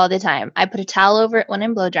all the time. I put a towel over it when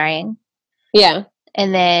I'm blow drying. Yeah.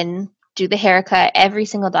 And then do the haircut. Every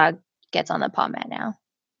single dog gets on the paw mat now.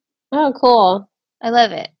 Oh, cool. I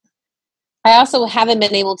love it. I also haven't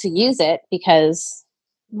been able to use it because...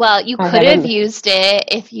 Well, you could have used it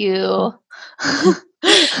if you...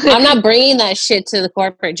 I'm not bringing that shit to the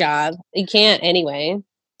corporate job. You can't anyway.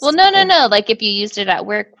 Well, no. Like if you used it at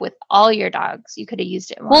work with all your dogs, you could have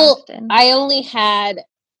used it more often. I only had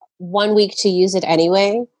 1 week to use it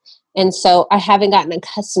anyway. And so I haven't gotten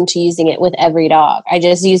accustomed to using it with every dog. I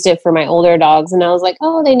just used it for my older dogs and I was like,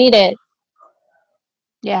 oh, they need it.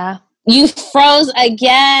 Yeah. You froze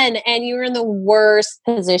again and you were in the worst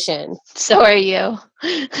position. So are you.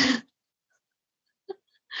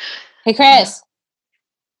 Hey, Chris.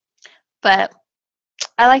 But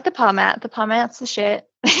I like the paw mat. The paw mat's the shit.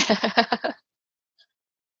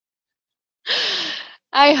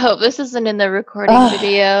 I hope this isn't in the recording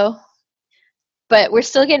video. But we're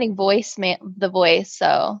still getting the voice,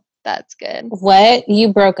 so that's good. What?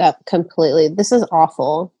 You broke up completely. This is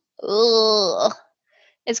awful. Ugh.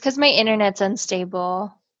 It's because my internet's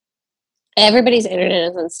unstable. Everybody's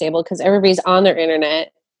internet is unstable because everybody's on their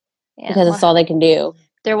internet because it's all they can do.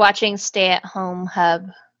 They're watching Stay at Home Hub.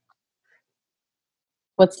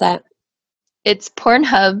 What's that? It's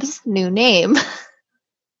Pornhub's new name.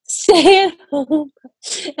 Stay at home.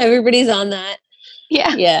 Everybody's on that.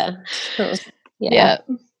 Yeah. Yeah. Yeah.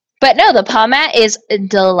 But no, the paw mat is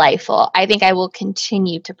delightful. I think I will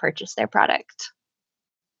continue to purchase their product.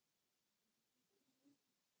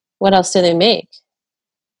 What else do they make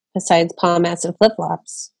besides paw mats and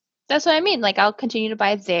flip-flops? That's what I mean. Like, I'll continue to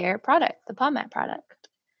buy their product, the paw mat product.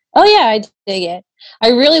 Oh, yeah, I dig it. I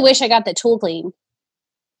really wish I got the Tool Clean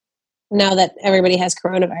now that everybody has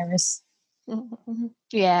coronavirus. Mm-hmm.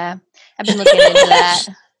 Yeah. I've been looking into that.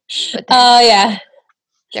 Oh, yeah.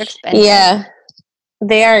 They're expensive. Yeah.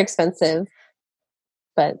 They are expensive.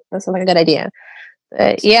 But that sounds like a good idea.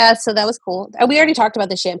 But yeah, so that was cool. We already talked about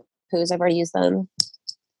the shampoos. I've already used them.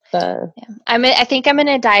 Yeah. I think I'm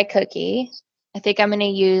gonna dye Cookie. I think I'm gonna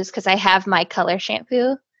use because I have my color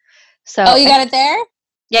shampoo. So you got it there?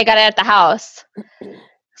 Yeah, I got it at the house.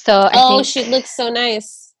 So I think she looks so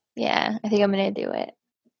nice. Yeah, I think I'm gonna do it.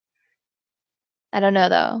 I don't know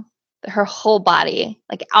though. Her whole body,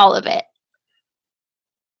 like all of it.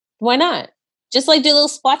 Why not? Just like do little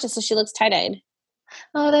splotches so she looks tie-dyed.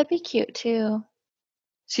 Oh, that'd be cute too.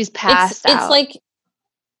 She's passed out. It's like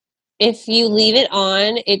if you leave it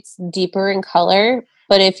on, it's deeper in color.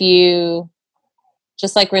 But if you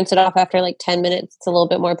just like rinse it off after like 10 minutes, it's a little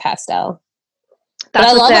bit more pastel. But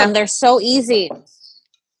I love them. They're so easy.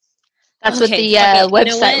 That's what the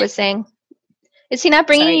website was saying. Is he not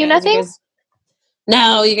bringing you nothing?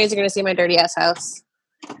 No, you guys are going to see my dirty ass house.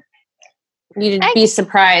 You'd be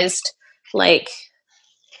surprised. Like,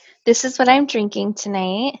 this is what I'm drinking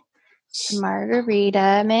tonight.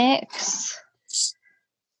 Margarita mix.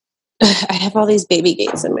 I have all these baby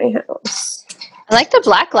gates in my house. I like the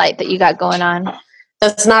black light that you got going on.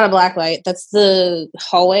 That's not a black light. That's the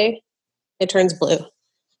hallway. It turns blue.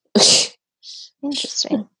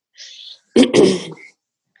 Interesting.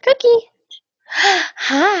 Cookie.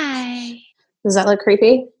 Hi. Does that look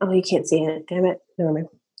creepy? Oh, you can't see it. Damn it. Never mind.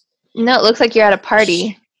 No, it looks like you're at a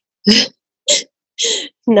party.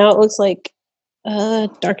 No, it looks like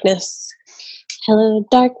darkness. Hello,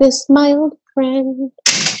 darkness, my old friend.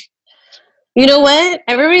 You know what?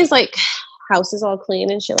 Everybody's like, house is all clean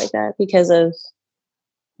and shit like that because of,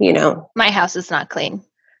 My house is not clean.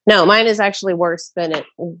 No, mine is actually worse than it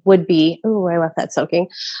would be. Oh, I left that soaking.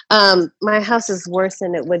 My house is worse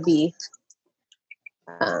than it would be.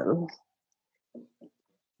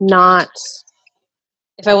 Not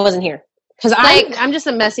if I wasn't here. Because I'm just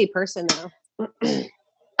a messy person now.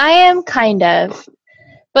 I am kind of.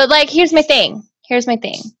 But, here's my thing.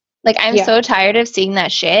 Like, I'm so tired of seeing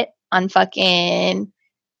that shit on fucking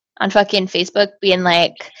Facebook being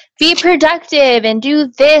like, be productive and do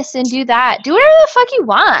this and do that. Do whatever the fuck you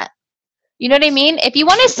want. You know what I mean? If you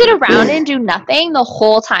want to sit around and do nothing the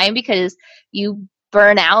whole time because you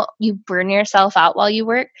burn yourself out while you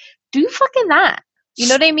work, do fucking that. You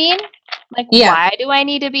know what I mean? Like, why do I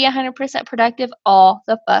need to be 100% productive all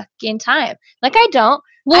the fucking time? Like, I don't.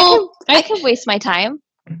 Well, I can waste my time.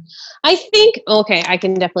 I think, I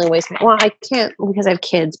can definitely waste well, I can't because I have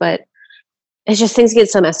kids, but it's just things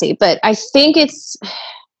get so messy. But I think it's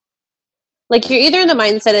like you're either in the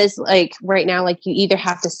mindset is like right now, like you either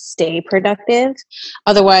have to stay productive,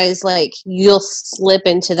 otherwise like you'll slip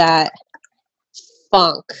into that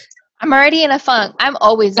funk. I'm already in a funk. I'm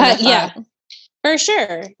always in a funk. Yeah, for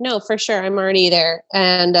sure. No, for sure. I'm already there.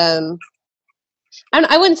 And I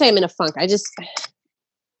wouldn't say I'm in a funk.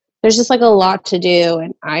 There's just like a lot to do.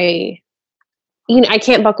 And I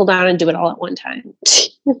can't buckle down and do it all at one time.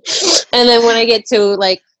 And then when I get to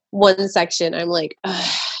like one section, I'm like,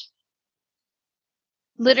 ugh.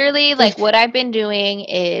 Literally, like what I've been doing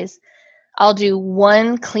is I'll do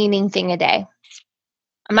one cleaning thing a day.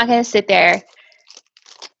 I'm not going to sit there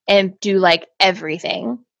and do like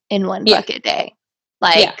everything in one bucket day.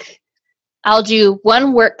 I'll do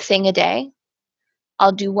one work thing a day.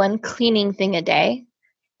 I'll do one cleaning thing a day.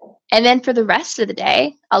 And then for the rest of the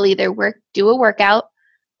day, I'll either do a workout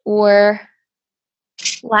or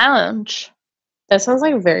lounge. That sounds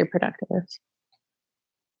like very productive.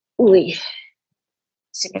 Ooh.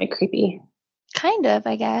 It's kind of creepy. Kind of,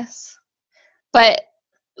 I guess. But,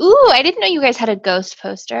 I didn't know you guys had a ghost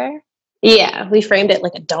poster. Yeah, we framed it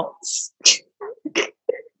like adults.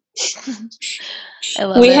 I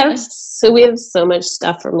love it. We have so much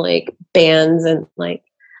stuff from like bands and like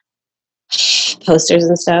posters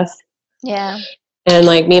and stuff. Yeah. And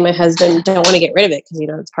like me and my husband don't want to get rid of it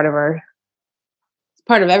because it's part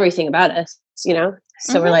of everything about us,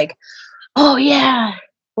 So we're like, oh yeah,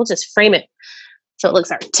 we'll just frame it so it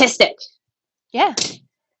looks artistic. Yeah.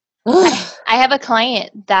 I have a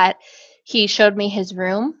client that he showed me his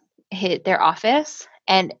room, their office,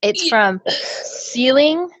 and it's from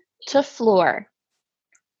ceiling to floor.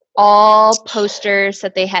 All posters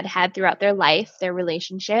that they had throughout their life, their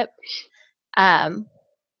relationship. Aww.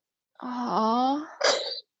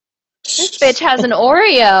 This bitch has an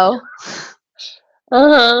Oreo.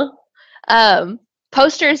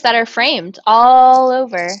 Posters that are framed all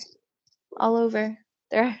over.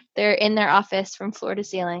 They're in their office from floor to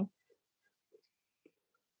ceiling.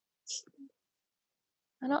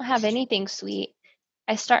 I don't have anything sweet.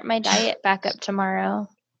 I start my diet back up tomorrow.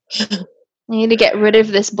 I need to get rid of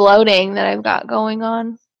this bloating that I've got going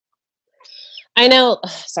on. I know.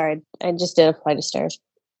 Sorry, I just did a flight of stairs.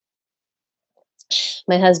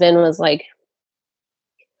 My husband was like,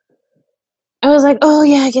 oh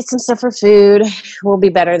yeah, get some stuff for food. We'll be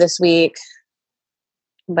better this week.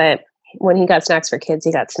 But when he got snacks for kids,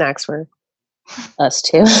 he got snacks for us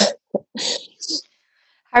too.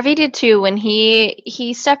 Harvey did too when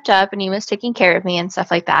he stepped up and he was taking care of me and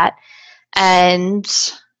stuff like that. And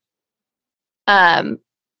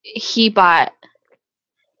he bought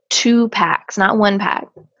 2 packs, not 1 pack.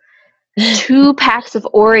 2 packs of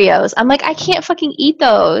Oreos. I'm like, I can't fucking eat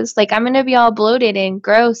those. Like, I'm gonna be all bloated and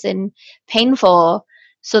gross and painful.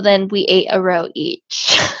 So then we ate a row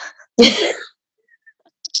each.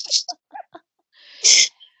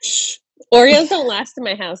 Oreos don't last in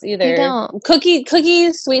my house either. They don't.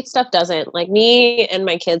 Cookies, sweet stuff doesn't. Like me and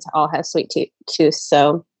my kids all have sweet tooth,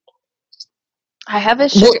 so I have a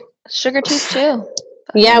sugar tooth too.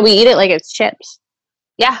 Yeah, we eat it like it's chips.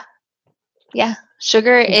 Yeah.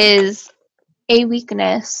 Sugar is a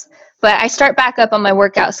weakness. But I start back up on my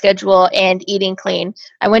workout schedule and eating clean.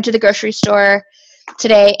 I went to the grocery store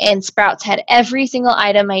today and Sprouts had every single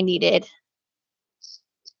item I needed.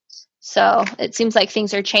 So it seems like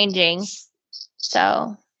things are changing.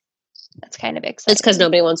 So that's kind of exciting. It's because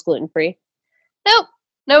nobody wants gluten-free. Nope.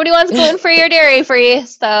 Nobody wants gluten-free or dairy-free.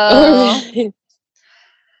 So,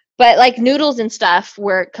 but like noodles and stuff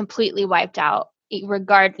were completely wiped out,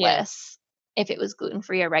 regardless if it was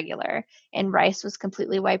gluten-free or regular. And rice was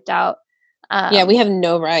completely wiped out. Yeah, we have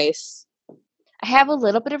no rice. I have a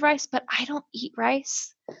little bit of rice, but I don't eat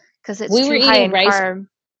rice because it's too high in carb.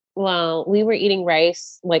 Well, we were eating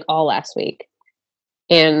rice like all last week.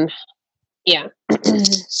 And yeah.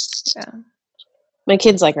 My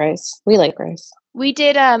kids like rice. We like rice. We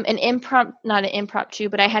did not an impromptu,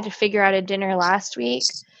 but I had to figure out a dinner last week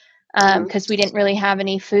because we didn't really have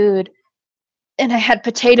any food. And I had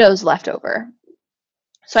potatoes left over.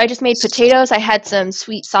 So I just made potatoes. I had some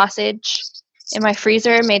sweet sausage in my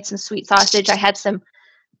freezer, made some sweet sausage. I had some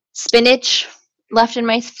spinach left in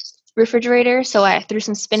my refrigerator, so I threw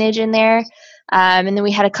some spinach in there. And then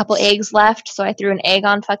we had a couple eggs left, so I threw an egg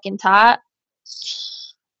on fucking top.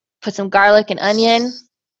 Put some garlic and onion.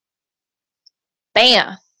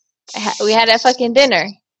 Bam! We had a fucking dinner.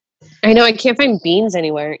 I know, I can't find beans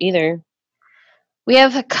anywhere either. We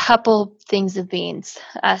have a couple things of beans.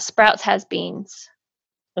 Sprouts has beans.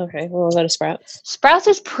 Okay, well, we'll go to Sprouts. Sprouts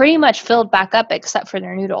is pretty much filled back up except for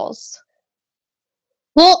their noodles.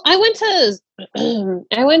 Well, I went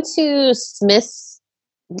to Smith's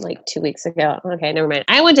like 2 weeks ago. Okay, never mind.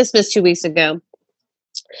 I went to Smith's 2 weeks ago.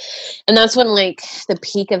 And that's when like the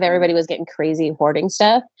peak of everybody was getting crazy hoarding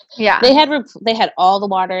stuff. Yeah. They had all the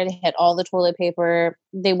water, they had all the toilet paper.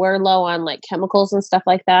 They were low on like chemicals and stuff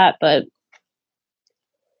like that, but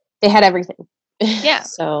they had everything. Yeah.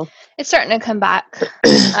 So it's starting to come back.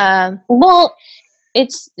 Well,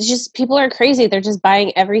 it's just people are crazy. They're just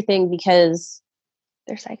buying everything because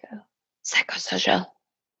they're psychosocial.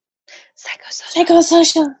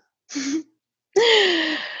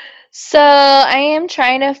 So I am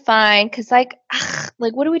trying to find, because like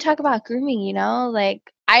what do we talk about grooming, you know? Like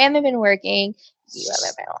I haven't been working. You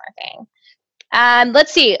haven't been working.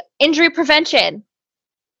 Let's see. Injury prevention.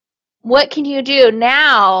 What can you do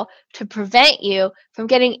now to prevent you from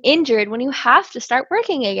getting injured when you have to start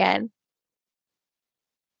working again?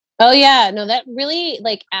 Oh yeah, no, that really,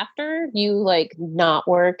 like, after you like not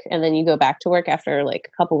work and then you go back to work after like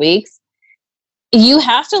a couple weeks, you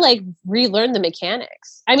have to like relearn the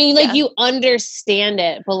mechanics. I mean, like you understand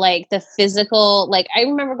it, but like the physical, like I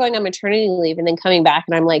remember going on maternity leave and then coming back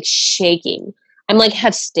and I'm like shaking. I'm like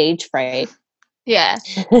have stage fright. Yeah.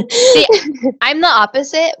 See, I'm the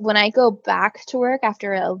opposite. When I go back to work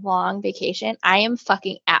after a long vacation, I am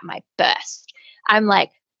fucking at my best. I'm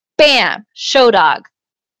like, bam, show dog.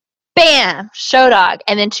 Bam, show dog.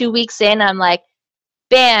 And then 2 weeks in, I'm like,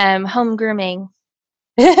 bam, home grooming.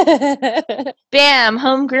 Bam,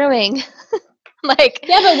 home grooming. Like,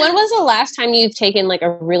 yeah, but when was the last time you've taken like a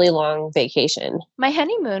really long vacation? My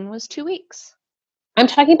honeymoon was 2 weeks. I'm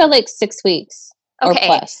talking about like 6 weeks. Okay. Or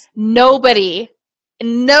plus. Nobody,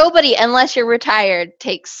 unless you're retired,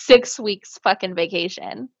 takes 6 weeks fucking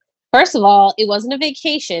vacation. First of all, it wasn't a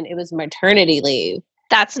vacation. It was maternity leave.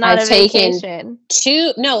 That's not a vacation.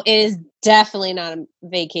 No, it is definitely not a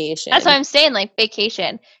vacation. That's what I'm saying, like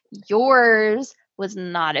vacation. Yours was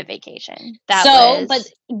not a vacation. But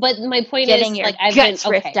my point is, like I've been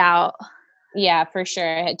ripped out. Yeah, for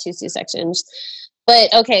sure. I had 2 C-sections.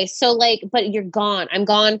 But okay, so like, but you're gone. I'm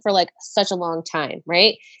gone for like such a long time,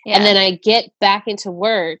 right? Yeah. And then I get back into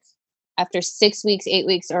work after 6 weeks, 8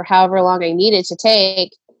 weeks, or however long I needed to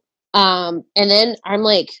take. And then I'm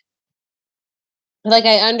like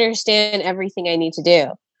I understand everything I need to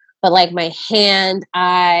do, but like my hand,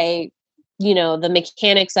 the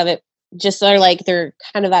mechanics of it just are like, they're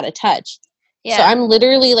kind of out of touch. Yeah. So I'm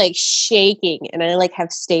literally like shaking and I like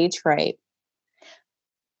have stage fright.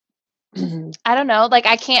 I don't know. Like,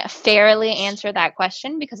 I can't fairly answer that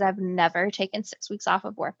question because I've never taken 6 weeks off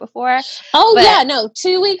of work before. Oh, yeah. No,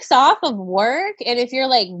 2 weeks off of work. And if you're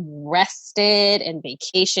like rested and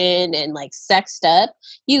vacation and like sexed up,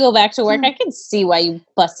 you go back to work. I can see why you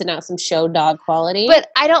busting out some show dog quality. But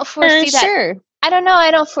I don't foresee that. Sure. I don't know.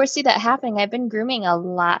 I don't foresee that happening. I've been grooming a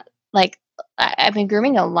lot. Like, I've been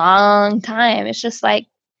grooming a long time. It's just like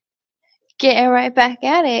getting right back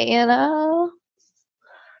at it, you know?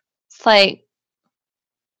 Like,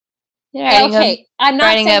 okay, I'm not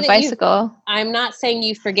riding a bicycle. I'm not saying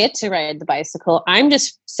you forget to ride the bicycle. I'm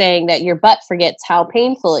just saying that your butt forgets how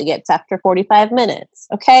painful it gets after 45 minutes.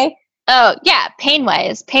 Okay. Oh yeah, pain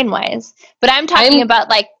wise. But I'm talking about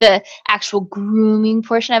like the actual grooming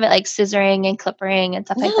portion of it, like scissoring and clippering and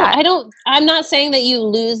stuff like that. I'm not saying that you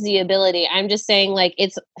lose the ability. I'm just saying like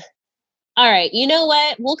it's. All right, you know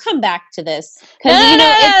what? We'll come back to this. No.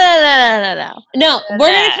 No, we're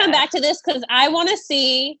going to come back to this because I want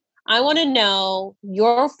to know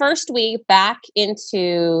your first week back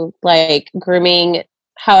into like grooming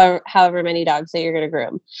however many dogs that you're going to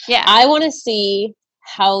groom. Yeah. I want to see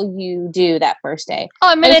how you do that first day. Oh,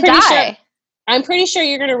 I'm going to die. I'm pretty sure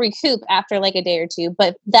you're going to recoup after like a day or two,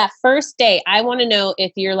 but that first day, I want to know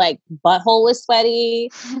if your like butthole was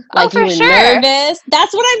sweaty, like you were nervous.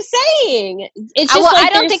 That's what I'm saying. It's just I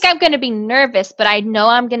don't think I'm going to be nervous, but I know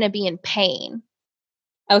I'm going to be in pain.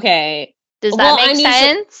 Okay. Does that make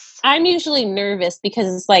sense? I'm usually nervous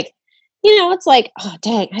because it's like, it's like, oh,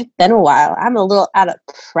 dang, it's been a while. I'm a little out of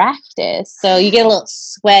practice. So you get a little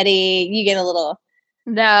sweaty. You get a little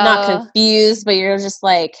not confused, but you're just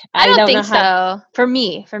like, I don't think so. For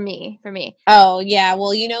me. Oh, yeah.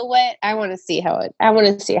 Well, you know what? I want to see how it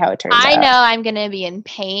turns out. I know I'm going to be in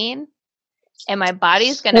pain and my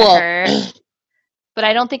body's going to hurt, but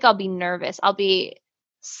I don't think I'll be nervous. I'll be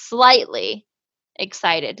slightly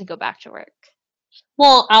excited to go back to work.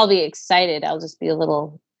 Well, I'll be excited. I'll just be a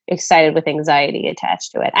little excited with anxiety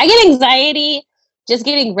attached to it. I get anxiety just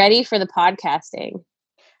getting ready for the podcasting.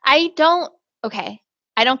 I don't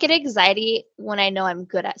get anxiety when I know I'm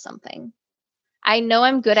good at something. I know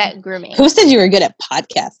I'm good at grooming. Who said you were good at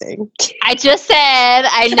podcasting? I just said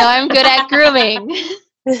I know I'm good at grooming.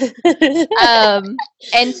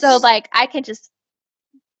 And so like I can just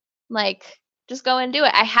go and do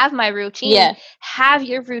it. I have my routine. Yeah. Have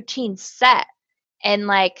your routine set, and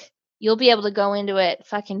like you'll be able to go into it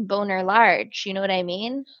fucking boner large. You know what I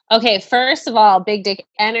mean? Okay, first of all, big dick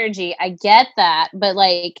energy. I get that, but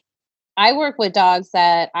like I work with dogs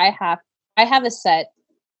that I have a set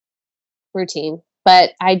routine,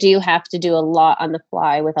 but I do have to do a lot on the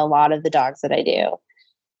fly with a lot of the dogs that I do.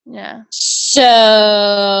 Yeah.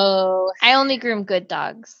 So I only groom good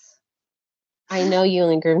dogs. I know you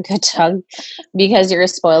only groom good dogs because you're a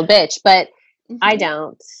spoiled bitch, but I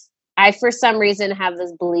don't. I, for some reason, have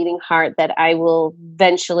this bleeding heart that I will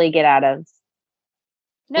eventually get out of.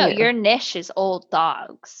 No, your niche is old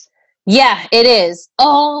dogs. Yeah, it is.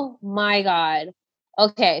 Oh my God.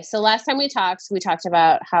 Okay, so last time we talked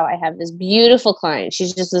about how I have this beautiful client.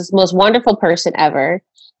 She's just this most wonderful person ever.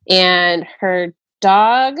 And her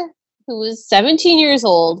dog, who was 17 years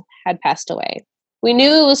old, had passed away. We knew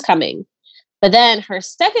it was coming. But then her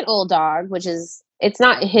second old dog, it's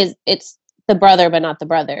the brother, but not the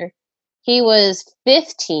brother. He was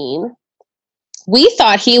 15. We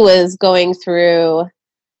thought he was going through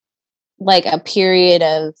like a period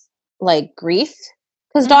of like grief,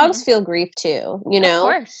 because dogs feel grief too, Of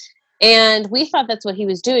course. And we thought that's what he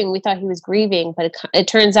was doing. We thought he was grieving, but it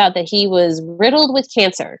turns out that he was riddled with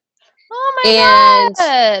cancer. Oh my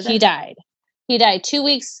God. He died. He died 2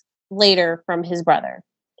 weeks later from his brother.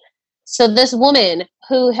 So this woman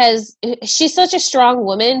she's such a strong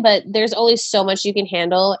woman, but there's only so much you can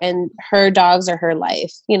handle, and her dogs are her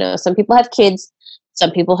life. Some people have kids,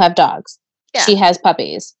 some people have dogs. Yeah. She has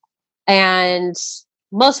puppies. And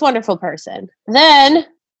most wonderful person. Then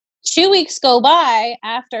 2 weeks go by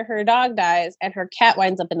after her dog dies and her cat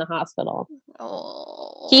winds up in the hospital.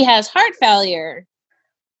 Oh. He has heart failure.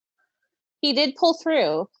 He did pull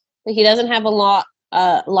through, but he doesn't have a lot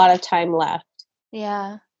of time left.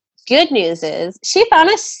 Yeah. Good news is she found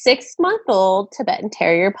a 6-month-old Tibetan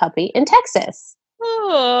Terrier puppy in Texas.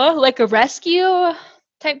 Oh, like a rescue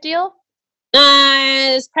type deal?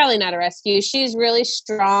 It's probably not a rescue. She's really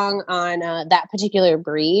strong on that particular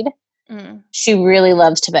breed. She really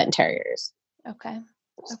loves Tibetan Terriers. Okay.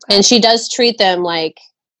 And she does treat them like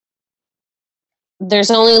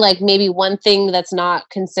there's only like maybe one thing that's not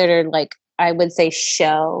considered like, I would say,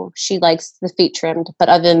 show. She likes the feet trimmed, but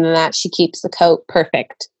other than that, she keeps the coat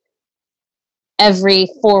perfect. Every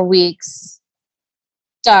 4 weeks,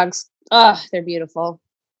 dogs, they're beautiful.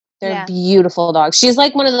 They're beautiful dogs. She's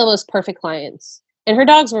like one of the most perfect clients. And her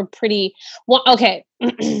dogs were pretty... Well, okay,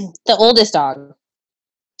 the oldest dog,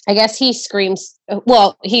 I guess he screams...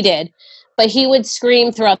 Well, he did. But he would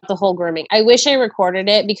scream throughout the whole grooming. I wish I recorded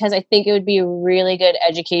it because I think it would be a really good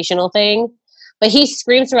educational thing. But he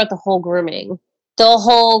screams throughout the whole grooming. The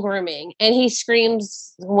whole grooming. And he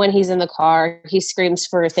screams when he's in the car. He screams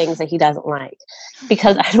for things that he doesn't like.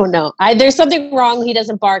 Because, I don't know. There's something wrong. He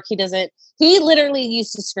doesn't bark. He literally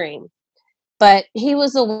used to scream. But he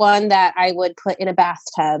was the one that I would put in a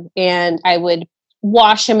bathtub. And I would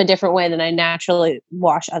wash him a different way than I naturally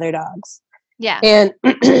wash other dogs. Yeah. And,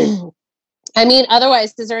 I mean,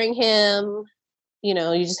 otherwise, scissoring him, you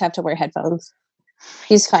just have to wear headphones.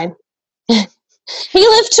 He's fine. He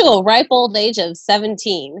lived to a ripe old age of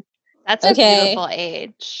 17. That's a beautiful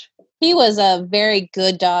age. He was a very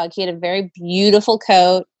good dog. He had a very beautiful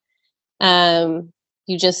coat.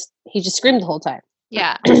 he just screamed the whole time.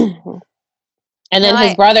 Yeah. And then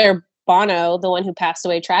his brother Bono, the one who passed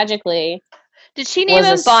away tragically. Did she name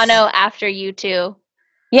him Bono after U2?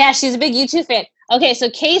 Yeah, she's a big U2 fan. Okay, so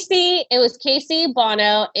it was Casey,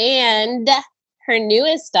 Bono, and her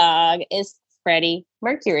newest dog is Freddie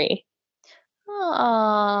Mercury.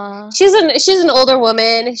 Aww. She's an older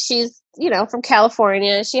woman. She's, from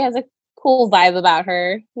California. She has a cool vibe about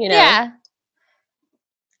her, Yeah.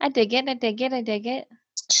 I dig it.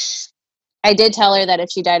 I did tell her that if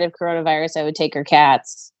she died of coronavirus, I would take her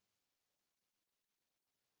cats.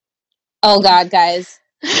 Oh God, guys.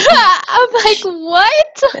 I'm like,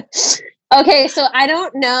 what? Okay, so I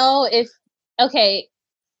don't know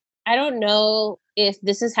if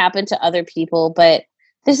this has happened to other people, but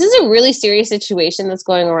this is a really serious situation that's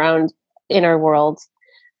going around in our world.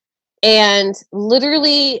 And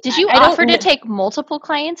literally, did you offer to take multiple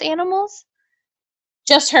clients' animals?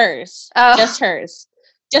 Just hers. Oh. Just hers.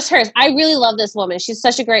 I really love this woman. She's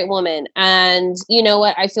such a great woman. And you know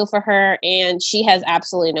what? I feel for her, and she has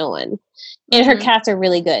absolutely no one. And her cats are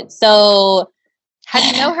really good. So how do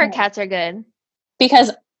you know her cats are good?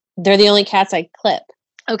 Because they're the only cats I clip.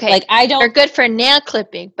 Okay. Like they're good for nail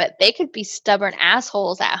clipping, but they could be stubborn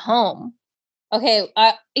assholes at home. Okay.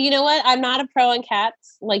 You know what? I'm not a pro on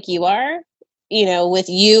cats like you are, with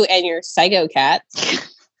you and your psycho cats.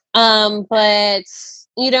 But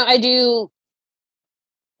I do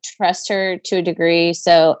trust her to a degree.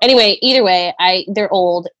 So anyway, either way, they're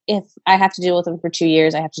old. If I have to deal with them for 2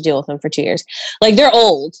 years, I have to deal with them for 2 years. Like they're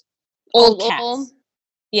old cats. Old?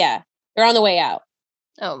 Yeah. They're on the way out.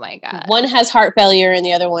 Oh my God. One has heart failure and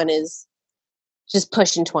the other one is just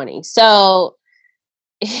pushing 20. So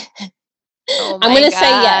I'm going to say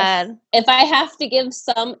yes. If I have to give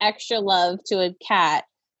some extra love to a cat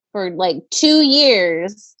for like 2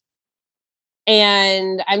 years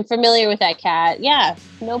and I'm familiar with that cat, yeah,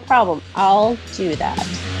 no problem. I'll do that.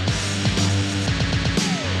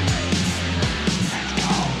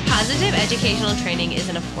 Positive Educational Training is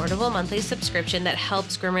an affordable monthly subscription that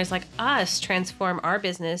helps groomers like us transform our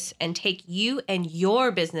business and take you and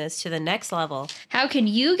your business to the next level. How can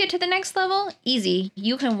you get to the next level? Easy.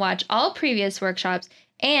 You can watch all previous workshops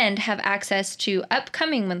and have access to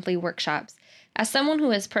upcoming monthly workshops. As someone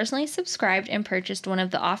who has personally subscribed and purchased one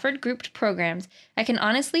of the offered grouped programs, I can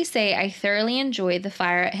honestly say I thoroughly enjoy the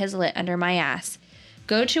fire it has lit under my ass.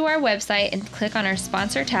 Go to our website and click on our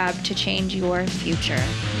sponsor tab to change your future.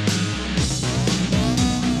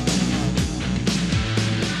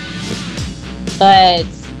 But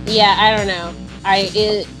yeah, I don't know.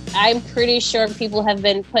 I'm pretty sure people have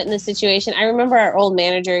been put in this situation. I remember our old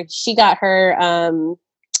manager, she got her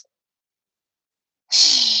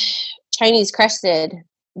Chinese crested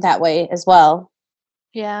that way as well.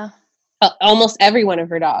 Yeah. Almost every one of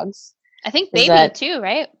her dogs. I think Baby too,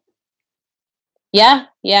 right?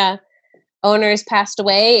 Yeah. Owners passed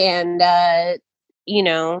away and,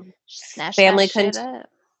 family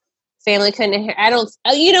couldn't hear. I don't,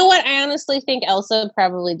 you know what? I honestly think Elsa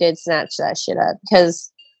probably did snatch that shit up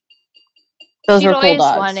because those were cool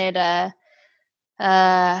dogs. Wanted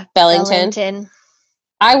Bellington.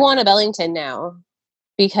 I want a Bellington now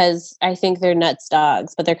because I think they're nuts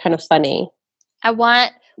dogs, but they're kind of funny. I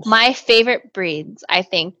want my favorite breeds, I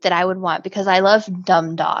think, that I would want because I love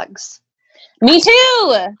dumb dogs. Me too.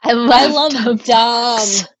 I love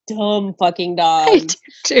dumb fucking dogs. I do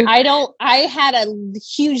too. I had a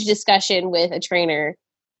huge discussion with a trainer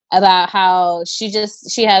about how she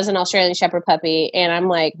has an Australian Shepherd puppy, and I'm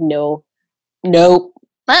like, nope. Oh.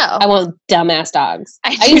 I want dumbass dogs.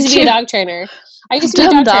 I used to be a dog trainer. I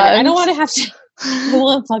don't want to have to. I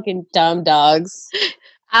want fucking dumb dogs.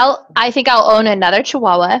 I think I'll own another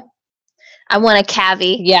Chihuahua. I want a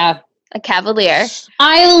Cavy. Yeah. A Cavalier.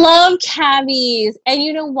 I love Cavies. And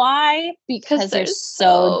you know why? Because they're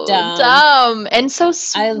so dumb and so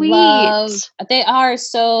sweet. They are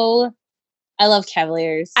so... I love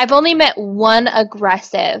Cavaliers. I've only met one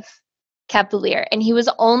aggressive Cavalier, and he was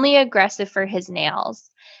only aggressive for his nails.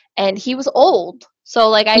 And he was old.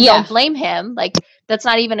 So, I don't blame him. That's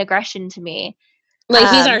not even aggression to me.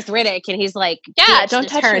 He's arthritic, and he's like, yeah, don't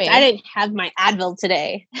touch me. I didn't have my Advil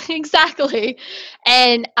today. Exactly.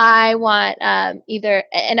 And I want either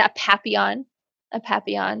a Papillon,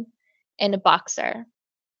 and a Boxer.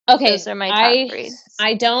 Okay, those are my top breeds.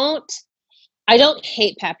 I don't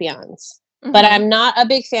hate Papillons, but I'm not a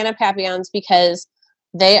big fan of Papillons because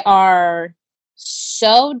they are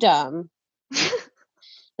so dumb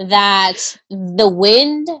that the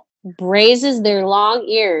wind grazes their long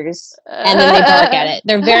ears and then they bark at it.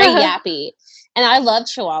 They're very yappy. And I love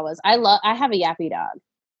Chihuahuas. I have a yappy dog.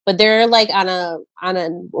 but they're like on a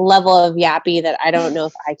level of yappy that I don't know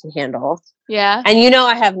if I can handle. Yeah. And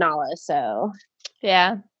I have Nala, so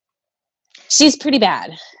Yeah. she's pretty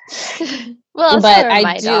bad. Well, but so are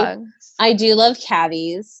my dogs. I do love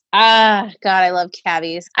cavies. God, I love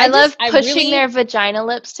cavies. I love pushing their vagina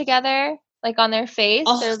lips together, like on their face.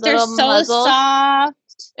 Oh, their they're little so muzzles, soft.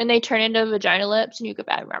 and they turn into vagina lips, and you go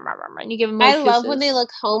back and you give them. I kisses. love when they look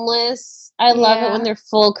homeless. I love it when they're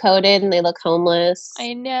full coated and they look homeless.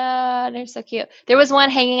 I know, they're so cute. There was one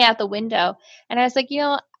hanging out the window, and I was like,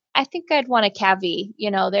 I think I'd want a cavie.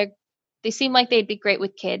 They seem like they'd be great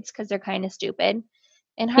with kids because they're kind of stupid.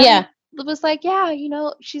 And Harvey was like, yeah,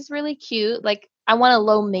 she's really cute. Like, I want a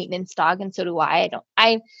low maintenance dog, and so do I.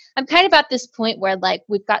 I'm kind of at this point where like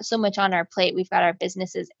we've got so much on our plate. We've got our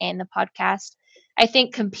businesses and the podcast. I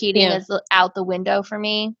think competing is out the window for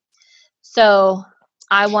me. So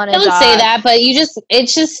I want to Don't say that, but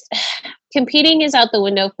it's just competing is out the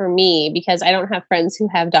window for me because I don't have friends who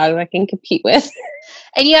have dogs I can compete with.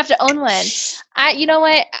 And you have to own one. You know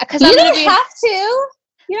what? Because you don't have to.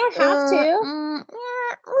 You don't have to.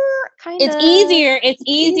 Kind of. It's easier. It's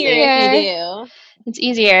easier if you do. It's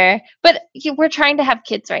easier. But we're trying to have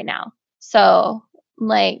kids right now. So,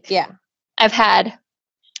 like, yeah. I've had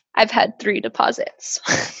 3 deposits.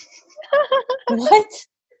 What?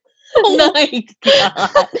 Oh my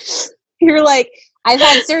God. You're like, I've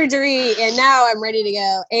had surgery and now I'm ready to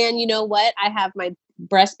go. And you know what? I have my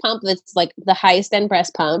breast pump that's like the highest end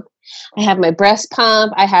breast pump. I have my breast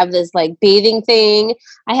pump. I have this like bathing thing.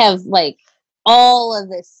 I have like all of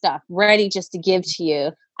this stuff ready just to give to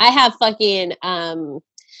you. I have fucking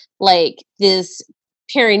like this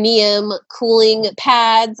perineum cooling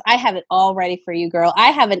pads. I have it all ready for you, girl.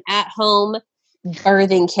 I have an at-home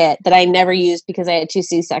birthing kit that I never used because I had 2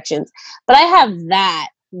 C-sections. But I have that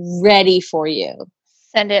ready for you.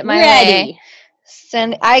 Send it my way.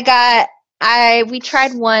 We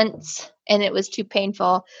tried once and it was too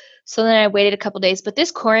painful. So then I waited a couple days. But this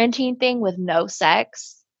quarantine thing with no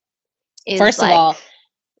sex is first of all,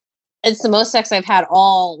 it's the most sex I've had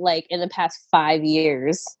all like in the past 5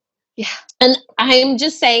 years. Yeah. And I'm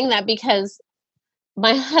just saying that because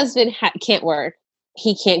my husband can't work.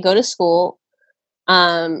 He can't go to school.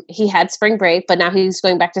 He had spring break, but now he's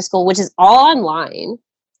going back to school, which is all online.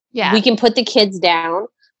 Yeah. We can put the kids down.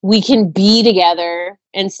 We can be together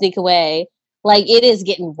and sneak away. Like, it is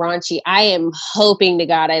getting raunchy. I am hoping to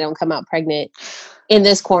God I don't come out pregnant in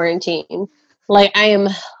this quarantine. Like, I am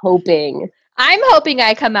hoping. I'm hoping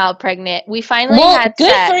I come out pregnant. We finally had good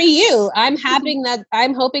sex. For you. I'm hoping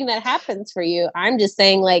that happens for you. I'm just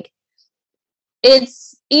saying, like,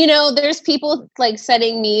 it's, there's people like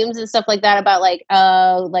setting memes and stuff like that about like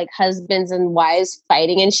husbands and wives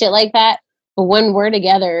fighting and shit like that. But when we're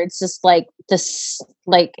together, it's just like this,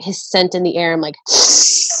 like his scent in the air. I'm like,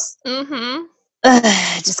 just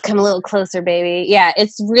come a little closer, baby. Yeah,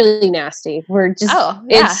 it's really nasty. We're just,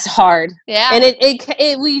 it's hard. Yeah.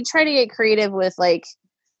 And we try to get creative with like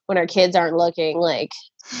when our kids aren't looking. Like,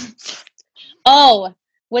 oh,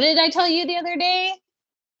 what did I tell you the other day?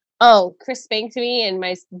 Oh, Chris spanked me, and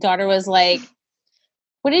my daughter was like,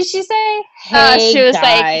 "What did she say?" Hey, she was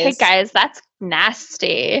like, "Hey guys, that's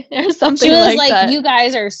nasty," or something. She was like that. "You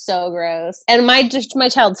guys are so gross." And my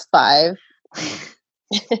child's 5.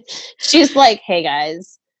 She's like, "Hey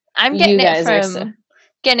guys, I'm getting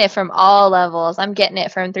it from all levels. I'm getting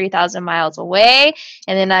it from 3,000 miles away,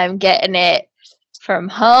 and then I'm getting it from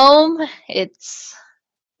home. It's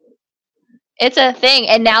a thing,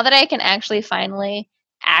 and now that I can actually finally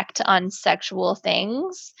act on sexual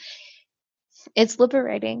things, it's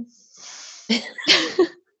liberating.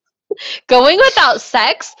 Going without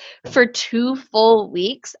sex for 2 full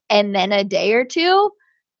weeks and then a day or 2,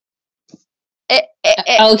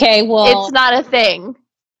 okay, well, it's not a thing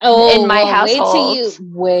in my household.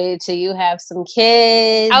 Wait till you have some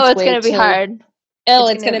kids. Oh, it's gonna be hard. Oh,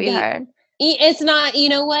 it's gonna be hard. It's not. You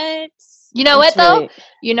know what? You know what though?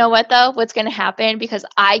 You know what though? What's going to happen? Because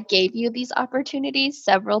I gave you these opportunities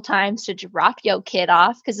several times to drop your kid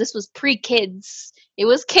off, because this was pre-kids. It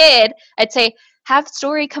was kid. I'd say, have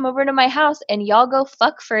Story come over to my house and y'all go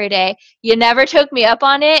fuck for a day. You never took me up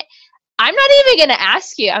on it. I'm not even going to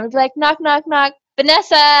ask you. I'm going to be like, knock, knock, knock.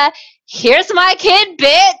 Vanessa, here's my kid,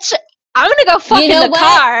 bitch. I'm going to go fuck in the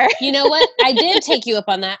car. You know what? I did take you up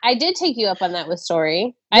on that. I did take you up on that with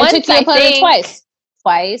Story. I took you up on it twice.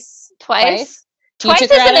 Twice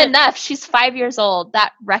isn't enough. She's 5 years old.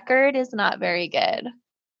 That record is not very good.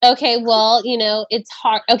 Okay, well, it's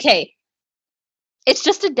hard. Okay. It's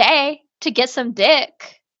just a day to get some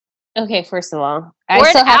dick. Okay, first of all. Or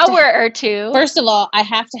an hour or 2. First of all, I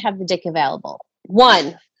have to have the dick available.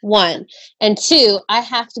 1, One. And two, I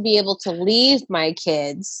have to be able to leave my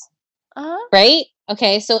kids. Uh-huh. Right?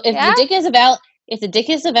 Okay. So if Yeah. the dick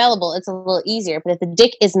is available, it's a little easier. But if the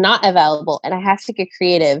dick is not available and I have to get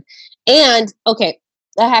creative and okay,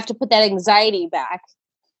 I have to put that anxiety back.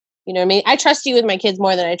 You know what I mean? I trust you with my kids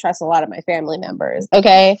more than I trust a lot of my family members.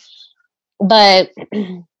 Okay. But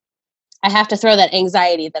I have to throw that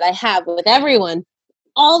anxiety that I have with everyone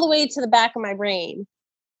all the way to the back of my brain.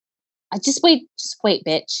 I just wait,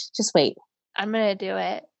 bitch. Just wait. I'm gonna do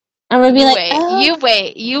it. I'm gonna be like, Wait, oh. you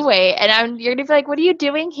wait, and you're gonna be like, what are you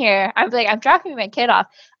doing here? I'm like, I'm dropping my kid off.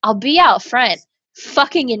 I'll be out front,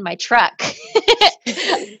 fucking in my truck.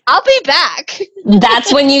 I'll be back.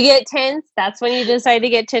 That's when you get tense. That's when you decide to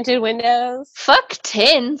get tinted windows. Fuck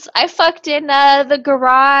tins. I fucked in the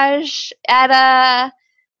garage at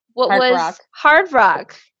Hard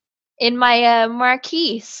Rock in my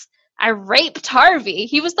Marquise. I raped Harvey.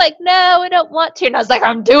 He was like, no, I don't want to. And I was like,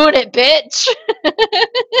 I'm doing it, bitch.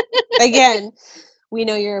 Again, we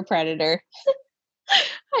know you're a predator.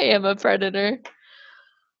 I am a predator.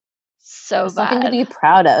 So It's bad. nothing to be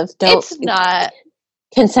proud of. It's not.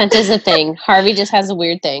 Consent is a thing. Harvey just has a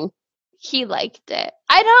weird thing. He liked it.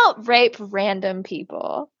 I don't rape random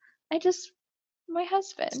people. My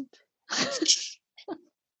husband.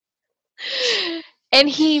 And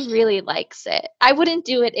he really likes it. I wouldn't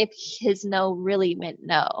do it if his no really meant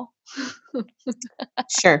no.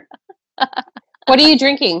 Sure. What are you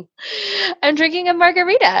drinking? I'm drinking a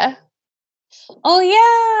margarita. Oh,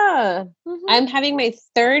 yeah. Mm-hmm. I'm having my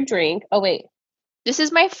third drink. Oh, wait. This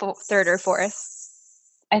is my third or fourth.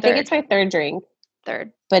 I think it's my third drink.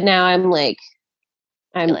 Third. But now I'm like,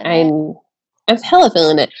 I'm hella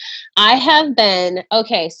feeling it. I have been,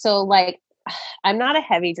 okay, so like, I'm not a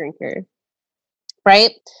heavy drinker.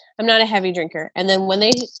 Right? I'm not a heavy drinker. And then when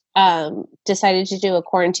they decided to do a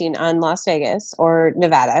quarantine on Las Vegas or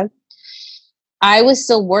Nevada, I was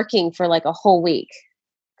still working for like a whole week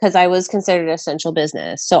because I was considered essential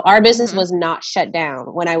business. So our business was not shut down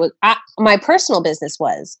when my personal business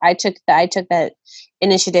was. I took that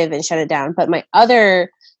initiative and shut it down, but my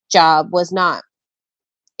other job was not.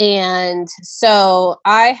 And so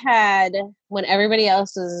I had, when everybody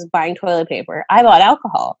else was buying toilet paper, I bought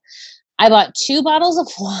alcohol. I bought 2 bottles of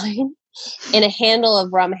wine and a handle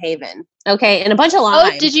of Rum Haven. Okay, and a bunch of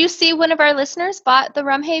limes. Oh, did you see one of our listeners bought the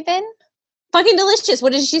Rum Haven? Fucking delicious.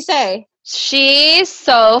 What did she say? She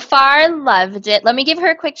so far loved it. Let me give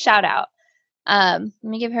her a quick shout out. Let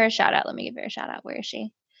me give her a shout out. Where is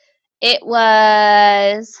she? It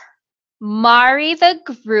was Mari the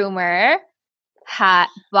groomer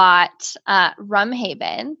bought Rum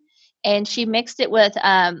Haven, and she mixed it with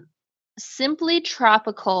Simply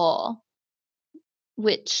Tropical,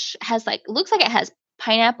 which has looks like it has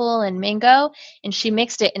pineapple and mango, and she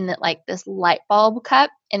mixed it in this light bulb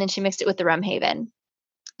cup, and then she mixed it with the Rum Haven.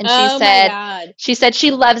 And she said she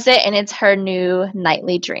loves it, and it's her new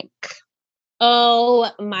nightly drink. Oh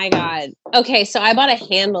my God. Okay, so I bought a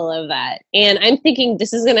handle of that, and I'm thinking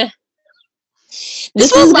this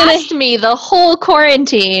will last me the whole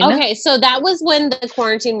quarantine. Okay, so that was when the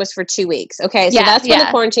quarantine was for 2 weeks. Okay, so that's when the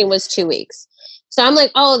quarantine was 2 weeks. So I'm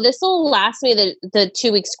like, oh, this will last me the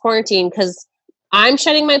 2 weeks quarantine because I'm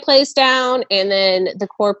shutting my place down, and then the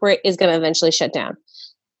corporate is going to eventually shut down.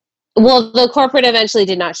 Well, the corporate eventually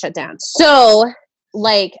did not shut down. So,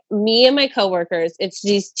 like, me and my coworkers, it's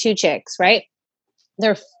these 2 chicks, right?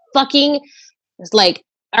 They're fucking, like,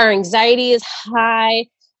 our anxiety is high.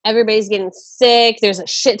 Everybody's getting sick. There's a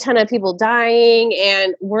shit ton of people dying.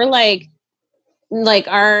 And we're like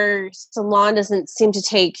our salon doesn't seem to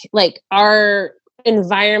take, like, our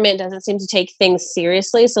environment doesn't seem to take things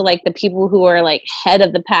seriously. So, like, the people who are, like, head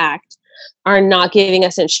of the pack are not giving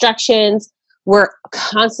us instructions. We're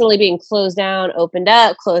constantly being closed down, opened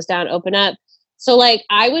up, closed down, open up. So, like,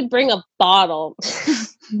 I would bring a bottle.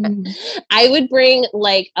 I would bring,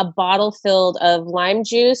 like, a bottle filled of lime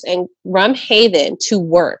juice and Rum Haven to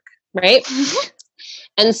work, right?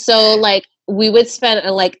 And so, like, we would spend,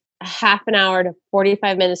 like, a half an hour to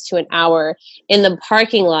 45 minutes to an hour in the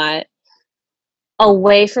parking lot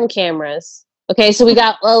away from cameras. Okay, so we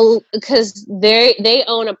got, because they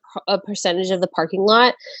own a percentage of the parking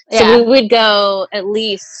lot. So we would go at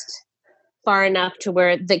least far enough to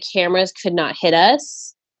where the cameras could not hit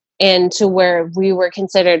us and to where we were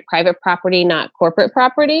considered private property, not corporate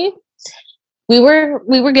property. We were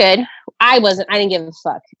good. I didn't give a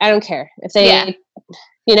fuck. I don't care. If they,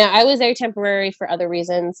 I was there temporary for other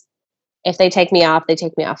reasons. If they take me off, they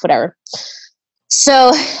take me off, whatever.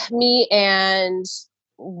 So me and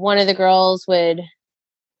one of the girls would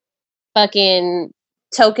fucking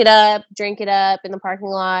toke it up, drink it up in the parking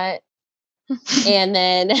lot. And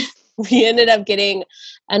then we ended up getting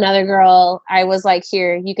another girl. I was like,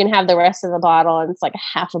 here, you can have the rest of the bottle. And it's like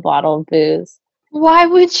half a bottle of booze. Why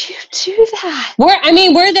would you do that?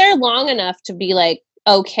 We're there long enough to be like,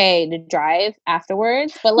 okay to drive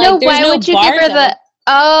afterwards. But like, there's why no would you give her bartender.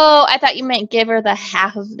 Oh, I thought you meant give her the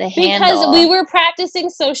half of the handle. Because we were practicing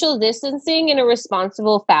social distancing in a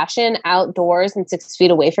responsible fashion outdoors and 6 feet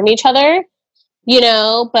away from each other, you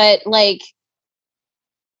know, but like,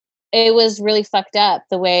 it was really fucked up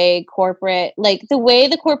the way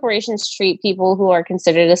the corporations treat people who are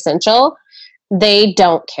considered essential. They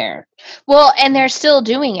don't care. Well, and they're still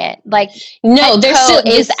doing it. Like, no, Petco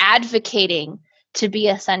is advocating to be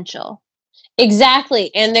essential.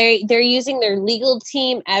 Exactly. And they're using their legal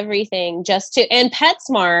team, everything and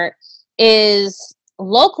PetSmart is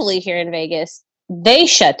locally here in Vegas. They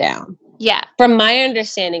shut down. Yeah. From my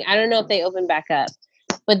understanding, I don't know if they opened back up,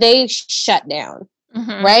 but they shut down.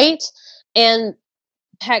 Mm-hmm. Right? And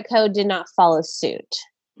Petco did not follow suit.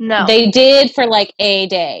 No. They did for like a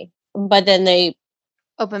day, but then they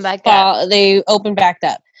opened back up. They opened back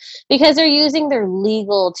up because they're using their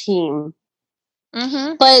legal team.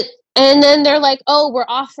 Mm-hmm. And then they're like, oh, we're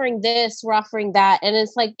offering this, we're offering that. And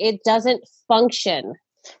it's like, it doesn't function.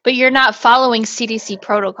 But you're not following CDC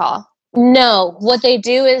protocol. No, what they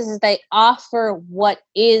do is they offer what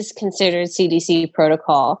is considered CDC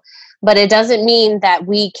protocol, but it doesn't mean that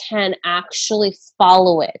we can actually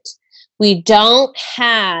follow it. We don't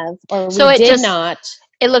have, or we did not.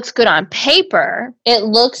 It looks good on paper. It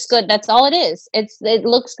looks good. That's all it is. It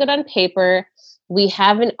looks good on paper. We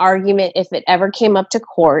have an argument if it ever came up to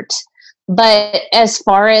court. But as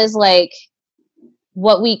far as like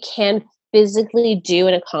what we can physically do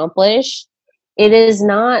and accomplish, it is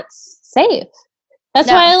not safe. That's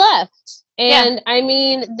why I left. And I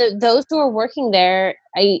mean, those who are working there,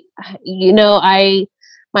 my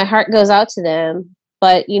heart goes out to them.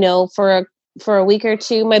 But, you know, for a week or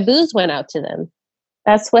two, my booze went out to them.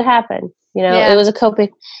 That's what happened. You know, it was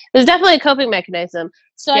definitely a coping mechanism.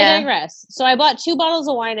 So I digress. So I bought 2 bottles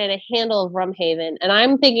of wine and a handle of Rum Haven, and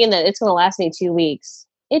I'm thinking that it's going to last me 2 weeks.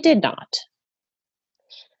 It did not.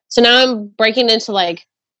 So now I'm breaking into like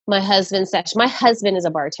my husband's section. My husband is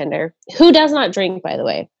a bartender who does not drink, by the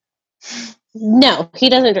way. No, he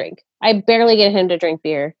doesn't drink. I barely get him to drink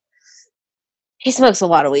beer. He smokes a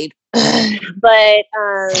lot of weed, but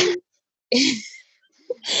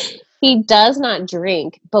he does not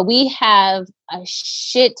drink, but we have a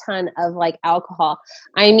shit ton of like alcohol.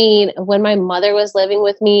 I mean, when my mother was living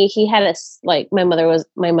with me, he had my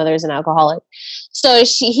mother's an alcoholic. So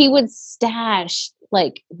he would stash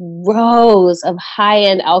like rows of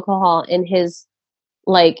high-end alcohol in his,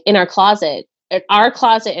 like in our closet. Our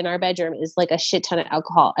closet in our bedroom is like a shit ton of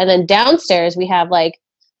alcohol. And then downstairs we have like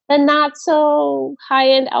the not so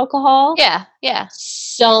high-end alcohol. Yeah. Yeah.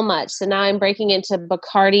 So much. So now I'm breaking into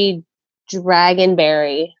Bacardi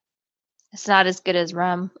Dragonberry. It's not as good as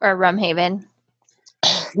rum or Rum Haven.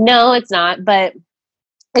 No, it's not, but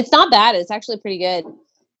it's not bad. It's actually pretty good.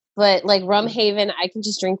 But like Rum Haven, I can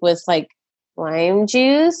just drink with like lime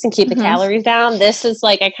juice and keep the calories down. This is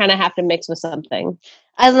like, I kind of have to mix with something.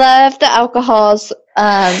 I love the alcohols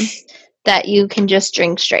that you can just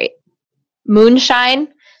drink straight. Moonshine.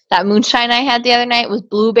 That moonshine I had the other night was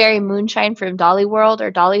blueberry moonshine from Dolly World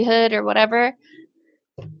or Dollyhood or whatever.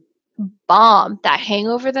 Bomb. That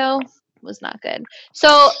hangover though was not good.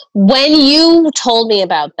 So when you told me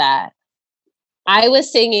about that, I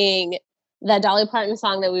was singing that Dolly Parton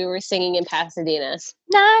song that we were singing in Pasadena.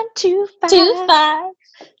 925.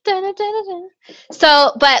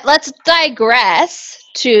 So, but let's digress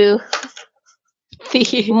to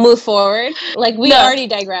move forward. Like we already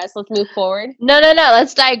digressed. Let's move forward. No.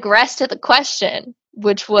 Let's digress to the question,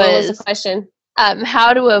 which was, what was the question?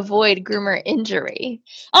 How to avoid groomer injury.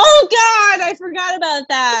 Oh God, I forgot about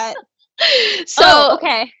that. So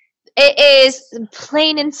okay. It is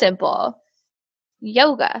plain and simple.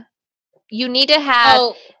 Yoga. You need to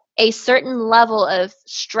have a certain level of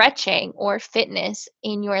stretching or fitness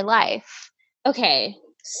in your life. Okay.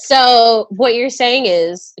 So what you're saying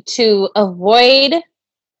is to avoid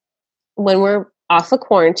when we're off of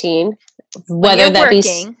quarantine, whether that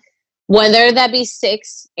be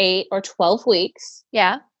 6, 8, or 12 weeks.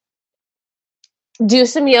 Yeah. Do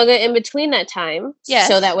some yoga in between that time. Yes.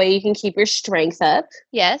 So that way you can keep your strength up.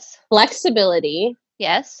 Yes. Flexibility.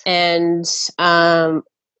 Yes. And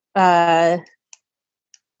I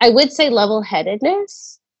would say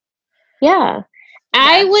level-headedness. Yeah. Yes.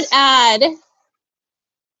 I would add,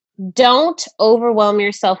 don't overwhelm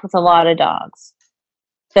yourself with a lot of dogs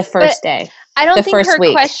the first day. I don't think first her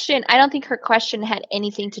week. question had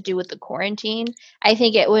anything to do with the quarantine. I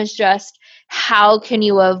think it was just how can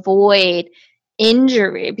you avoid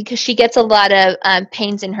injury, because she gets a lot of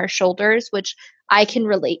pains in her shoulders, which I can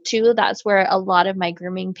relate to. That's where a lot of my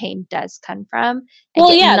grooming pain does come from. I Well,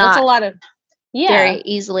 get yeah, that's a knots lot of very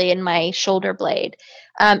easily in my shoulder blade.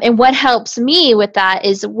 And what helps me with that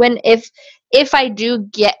is if I do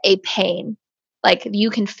get a pain, like you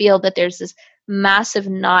can feel that there's this massive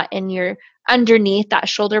knot in your underneath that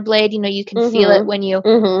shoulder blade. You know, you can feel it when you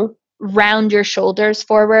round your shoulders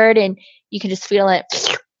forward, and you can just feel it.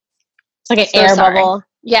 It's like an air bubble.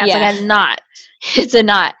 Yeah, it's like a knot. It's a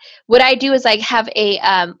knot. What I do is I have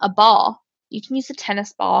a ball. You can use a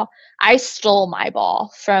tennis ball. I stole my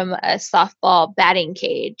ball from a softball batting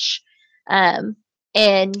cage. Wow.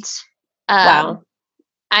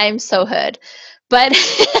 I'm so hood. But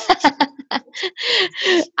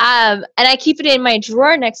and I keep it in my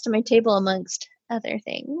drawer next to my table amongst other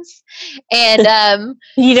things. And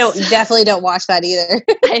you definitely don't wash that either.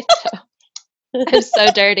 I don't. I'm so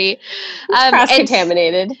dirty.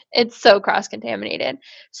 Cross-contaminated. It's so cross-contaminated.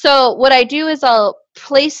 So what I do is I'll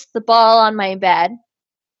place the ball on my bed,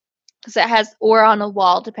 because it has, or on a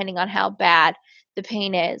wall, depending on how bad the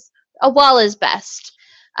pain is. A wall is best.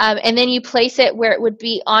 And then you place it where it would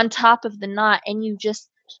be on top of the knot, and you just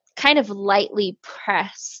kind of lightly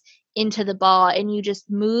press into the ball, and you just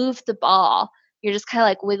move the ball. You're just kind of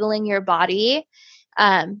like wiggling your body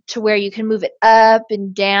to where you can move it up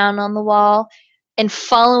and down on the wall, and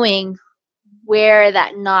following where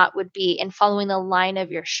that knot would be, and following the line of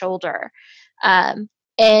your shoulder,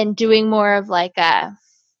 and doing more of like a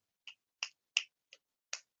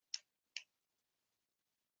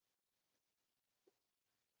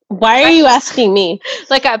Why are you asking me?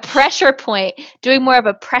 Like a pressure point, doing more of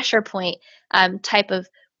a pressure point type of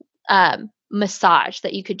massage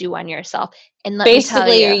that you could do on yourself. And let me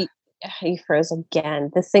tell you, you froze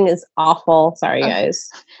again. This thing is awful. Sorry, guys.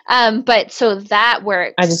 But so that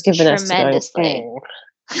works. I just give tremendously.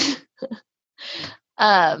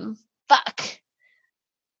 Fuck.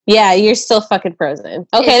 Yeah, you're still fucking frozen.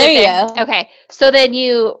 Okay, there you go. Okay, so then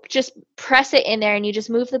you just press it in there, and you just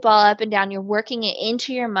move the ball up and down. You're working it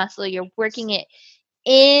into your muscle. You're working it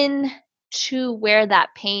into where that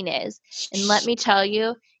pain is. And let me tell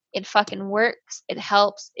you, it fucking works. It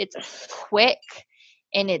helps. It's quick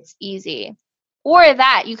and it's easy. Or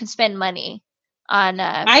that you can spend money on.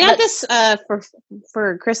 I got this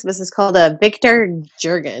for Christmas. It's called a Victor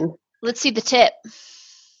Jurgen. Let's see the tip.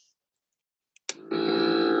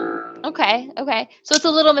 Okay. So it's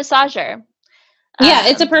a little massager. Yeah,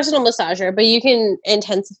 it's a personal massager, but you can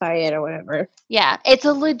intensify it or whatever. Yeah, it's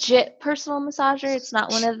a legit personal massager. It's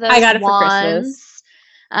not one of those I got it wands. for Christmas.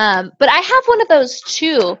 But I have one of those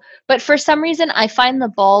too. But for some reason, I find the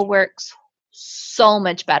ball works so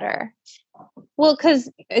much better. Well,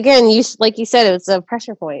 because again, like you said, it's a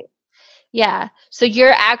pressure point. Yeah. So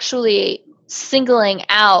you're actually singling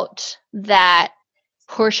out that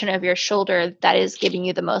portion of your shoulder that is giving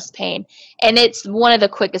you the most pain. And it's one of the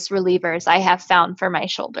quickest relievers I have found for my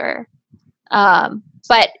shoulder.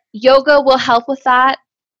 But yoga will help with that.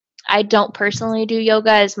 I don't personally do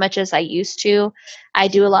yoga as much as I used to. I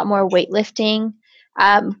do a lot more weightlifting.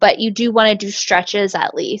 But you do want to do stretches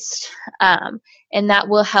at least. And that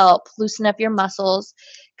will help loosen up your muscles,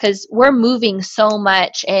 because we're moving so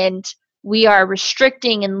much, and we are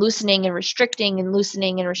restricting and loosening and restricting and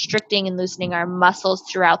loosening and restricting and loosening our muscles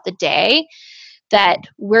throughout the day, that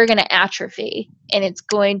we're going to atrophy. And it's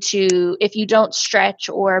going to, if you don't stretch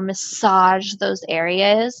or massage those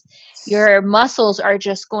areas, your muscles are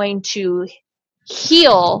just going to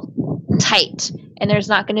heal tight, and there's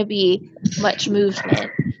not going to be much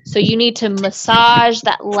movement. So you need to massage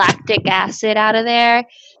that lactic acid out of there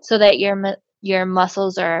so that your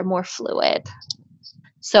muscles are more fluid.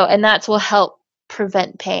 So, and that will help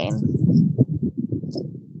prevent pain.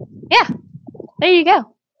 Yeah, there you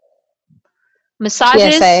go.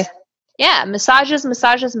 Massages. PSA. Yeah, massages,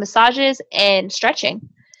 and stretching.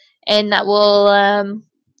 And that will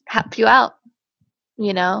help you out.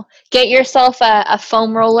 You know, get yourself a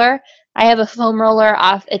foam roller. I have a foam roller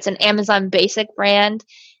off. It's an Amazon Basic brand,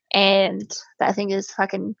 and that thing is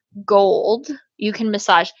fucking gold. You can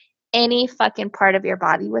massage any fucking part of your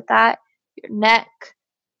body with that. Your neck,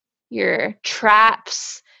 your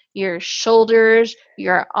traps, your shoulders,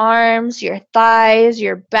 your arms, your thighs,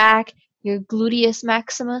 your back, your gluteus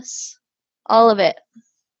maximus, all of it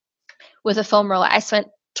with a foam roller. I spent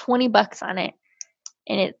 $20 on it,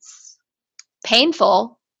 and it's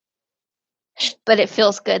painful, but it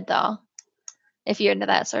feels good though, if you're into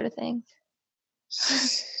that sort of thing.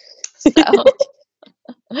 So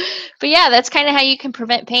But yeah, that's kind of how you can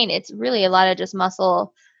prevent pain. It's really a lot of just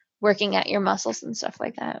working at your muscles and stuff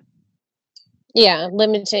like that. Yeah,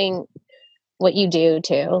 limiting what you do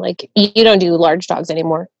too. Like you don't do large dogs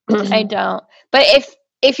anymore. I don't. But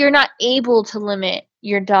if you're not able to limit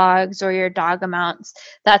your dogs or your dog amounts,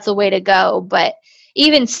 that's a way to go. But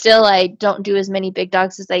even still, I don't do as many big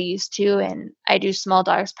dogs as I used to, and I do small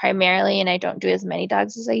dogs primarily, and I don't do as many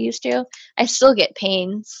dogs as I used to. I still get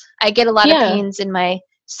pains. I get a lot of pains in my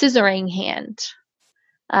scissoring hand.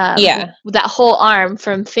 That whole arm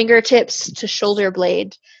from fingertips to shoulder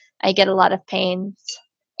blade, I get a lot of pains.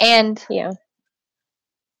 And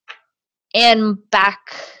back,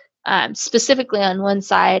 specifically on one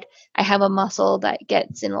side, I have a muscle that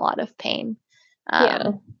gets in a lot of pain.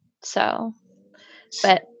 So,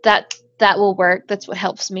 but that will work. That's what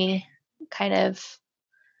helps me kind of.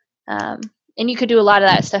 And you could do a lot of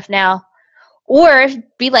that stuff now, or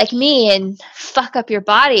be like me and fuck up your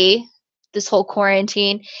body this whole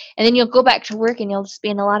quarantine, and then you'll go back to work and you'll just be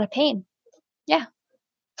in a lot of pain. Yeah.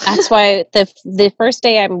 That's why the first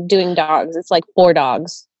day I'm doing dogs, it's like 4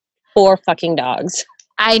 fucking dogs.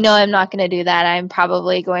 I know I'm not going to do that. I'm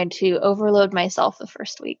probably going to overload myself the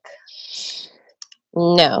first week.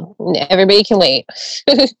 No, everybody can wait.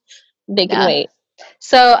 They can wait.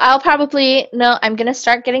 So I'm going to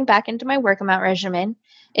start getting back into my workout regimen.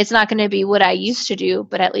 It's not going to be what I used to do,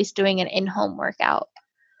 but at least doing an in-home workout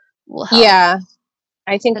will help. Yeah,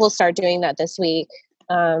 I think we'll start doing that this week.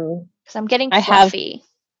 Because I'm getting fluffy.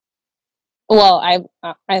 I'm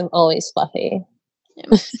always fluffy.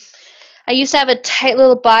 Yeah. I used to have a tight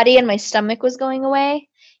little body and my stomach was going away.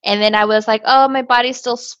 And then I was like, oh, my body's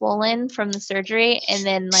still swollen from the surgery. And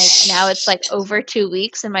then like now it's like over 2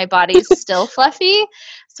 weeks and my body's still fluffy.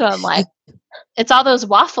 So I'm like, it's all those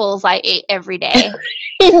waffles I ate every day.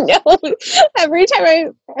 No, every time I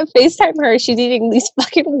FaceTime her, she's eating these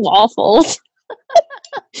fucking waffles.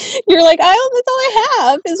 You're like, that's all I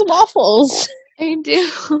have is waffles. I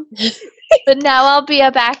do. But now I'll be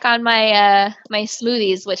back on my my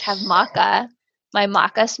smoothies, which have maca. My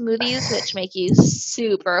maca smoothies, which make you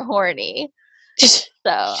super horny. So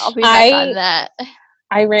I'll be back on that.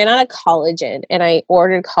 I ran out of collagen, and I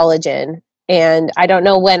ordered collagen, and I don't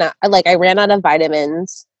know when. I ran out of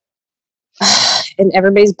vitamins, and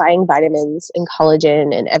everybody's buying vitamins and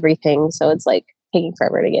collagen and everything. So it's like taking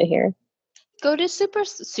forever to get here. Go to Super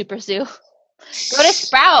Zoo. Go to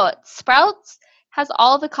Sprouts. Sprouts has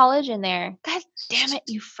all the collagen there. God damn it,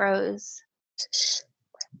 you froze.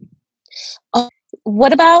 Oh,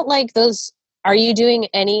 what about like those? Are you doing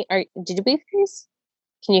any? Did you freeze?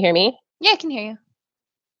 Can you hear me? Yeah, I can hear you.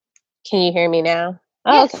 Can you hear me now?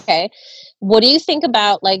 Yes. Oh, okay. What do you think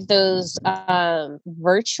about like those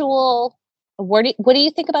virtual? What do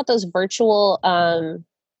you think about those virtual?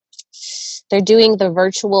 They're doing the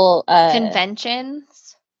virtual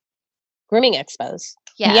conventions, grooming expos.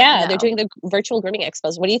 Yeah, they're doing the virtual grooming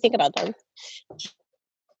expos. What do you think about them?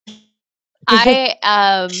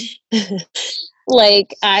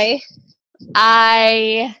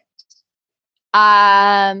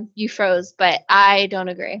 You froze, but I don't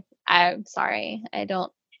agree. I'm sorry. I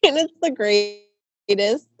don't. And it's the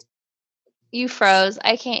greatest. You froze.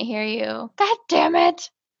 I can't hear you. God damn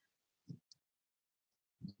it.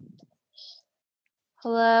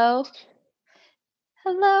 Hello?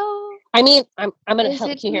 Hello? I mean, I'm going to help.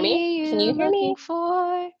 Can you hear me? Can you hear me?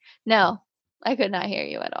 No, I could not hear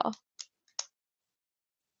you at all.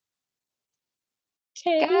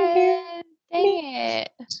 Can you hear dang it.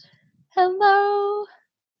 Hello?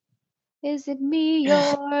 Is it me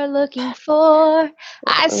you're looking for?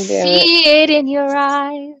 I see it in your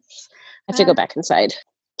eyes. I have to go back inside.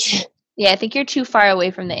 Yeah, I think you're too far away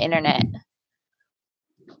from the internet.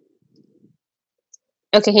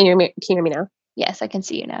 Okay, can you hear me now? Yes, I can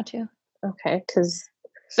see you now too. Okay,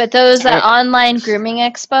 but those online grooming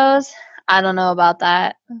expos, I don't know about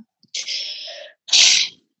that.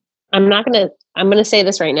 I'm gonna say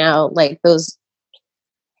this right now, like those.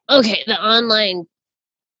 Okay, the online.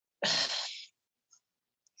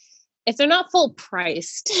 If they're not full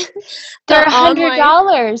priced, they're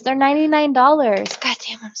 $100. They're $99. God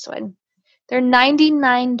damn, I'm sweating. They're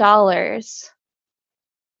 $99.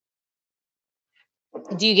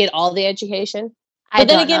 Do you get all the education? But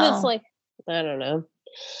then again, it's like I don't know.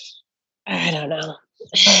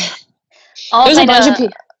 There's a bunch of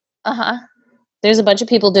people. There's a bunch of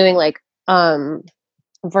people doing like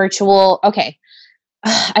virtual. Okay,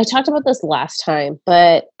 I talked about this last time,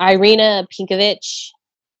 but Irina Pinkovic.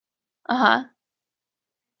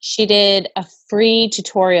 She did a free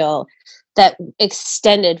tutorial that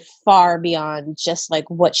extended far beyond just like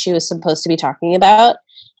what she was supposed to be talking about.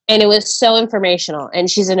 And it was so informational. And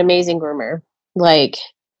she's an amazing groomer. Like,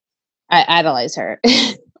 I idolize her.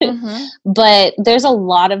 Mm-hmm. But there's a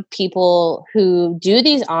lot of people who do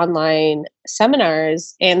these online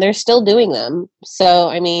seminars and they're still doing them. So,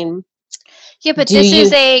 I mean, Yeah, but this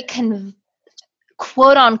is a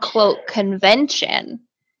quote unquote convention.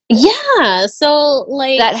 Yeah. So,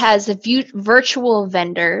 like, that has virtual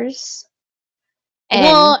vendors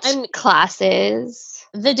and classes.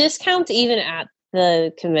 The discounts even at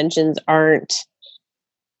the conventions aren't.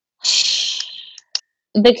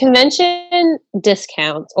 The convention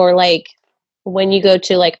discounts, or like when you go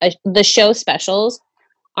to like the show specials,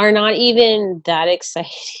 are not even that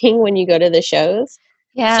exciting when you go to the shows.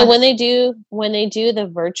 Yeah. So when they do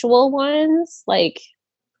the virtual ones, like,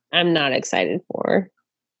 I'm not excited for.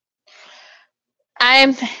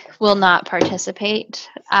 I will not participate.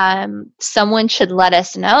 Someone should let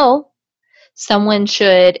us know. Someone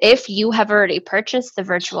should, if you have already purchased the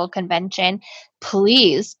virtual convention,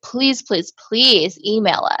 please, please, please, please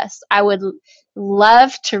email us. I would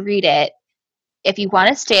love to read it. If you want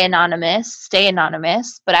to stay anonymous,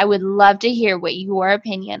 but I would love to hear what your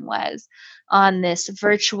opinion was on this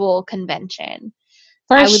virtual convention.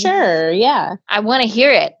 For sure, yeah. I want to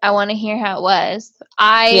hear it. I want to hear how it was.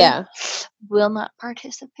 I will not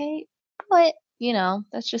participate, but, you know,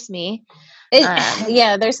 that's just me.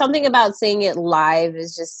 Yeah, there's something about seeing it live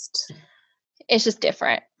is just... It's just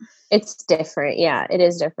different. It's different. Yeah, it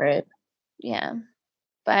is different. Yeah.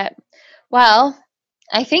 But, well,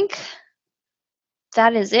 I think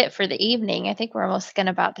that is it for the evening. I think we're almost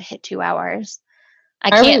about to hit 2 hours.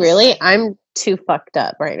 Are we really? I'm too fucked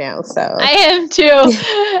up right now, so. I am too.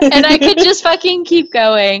 And I could just fucking keep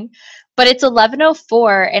going. But it's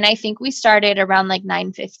 11:04, and I think we started around like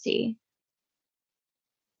 9:50.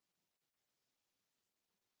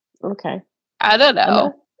 Okay. I don't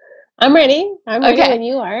know. I'm ready. I'm ready when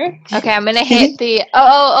you are. Okay, I'm gonna hit the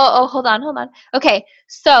hold on. Okay,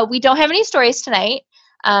 so we don't have any stories tonight,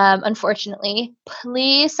 unfortunately.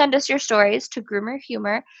 Please send us your stories to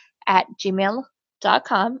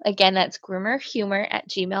groomerhumor@gmail.com. Again, that's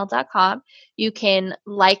groomerhumor@gmail.com. You can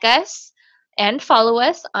like us and follow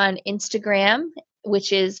us on Instagram,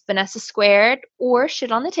 which is Vanessa Squared, or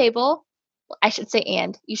Shit on the Table. I should say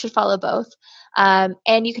and. You should follow both.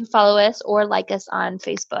 And you can follow us or like us on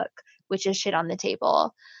Facebook, which is Shit on the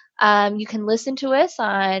Table. You can listen to us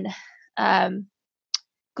on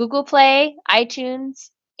Google Play, iTunes,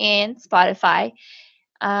 and Spotify.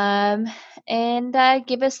 And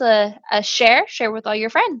give us a share with all your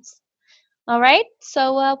friends. All right?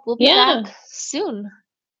 So we'll be back soon.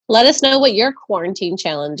 Let us know what your quarantine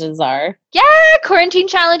challenges are. Yeah, quarantine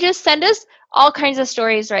challenges. Send us all kinds of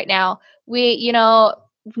stories right now. We, you know,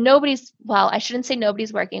 I shouldn't say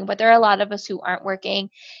nobody's working, but there are a lot of us who aren't working,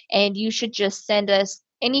 and you should just send us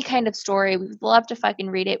any kind of story. We'd love to fucking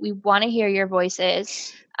read it. We want to hear your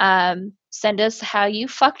voices. Send us how you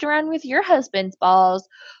fucked around with your husband's balls,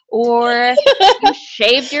 or you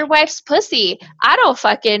shaved your wife's pussy. I don't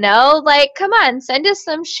fucking know. Like, come on, send us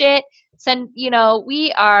some shit.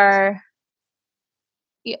 We are,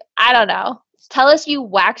 I don't know. Tell us you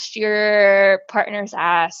waxed your partner's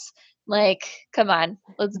ass. Like, come on,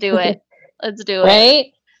 let's do it. Let's do it.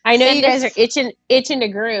 Right? I know you guys are itching to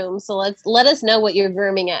groom, so let us know what you're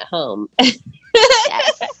grooming at home.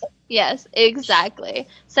 Yes, exactly.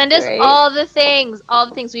 Send us all the things.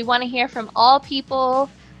 We want to hear from all people,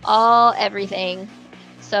 everything.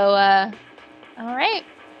 So, all right,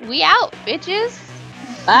 we out, bitches.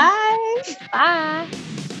 Bye. Bye.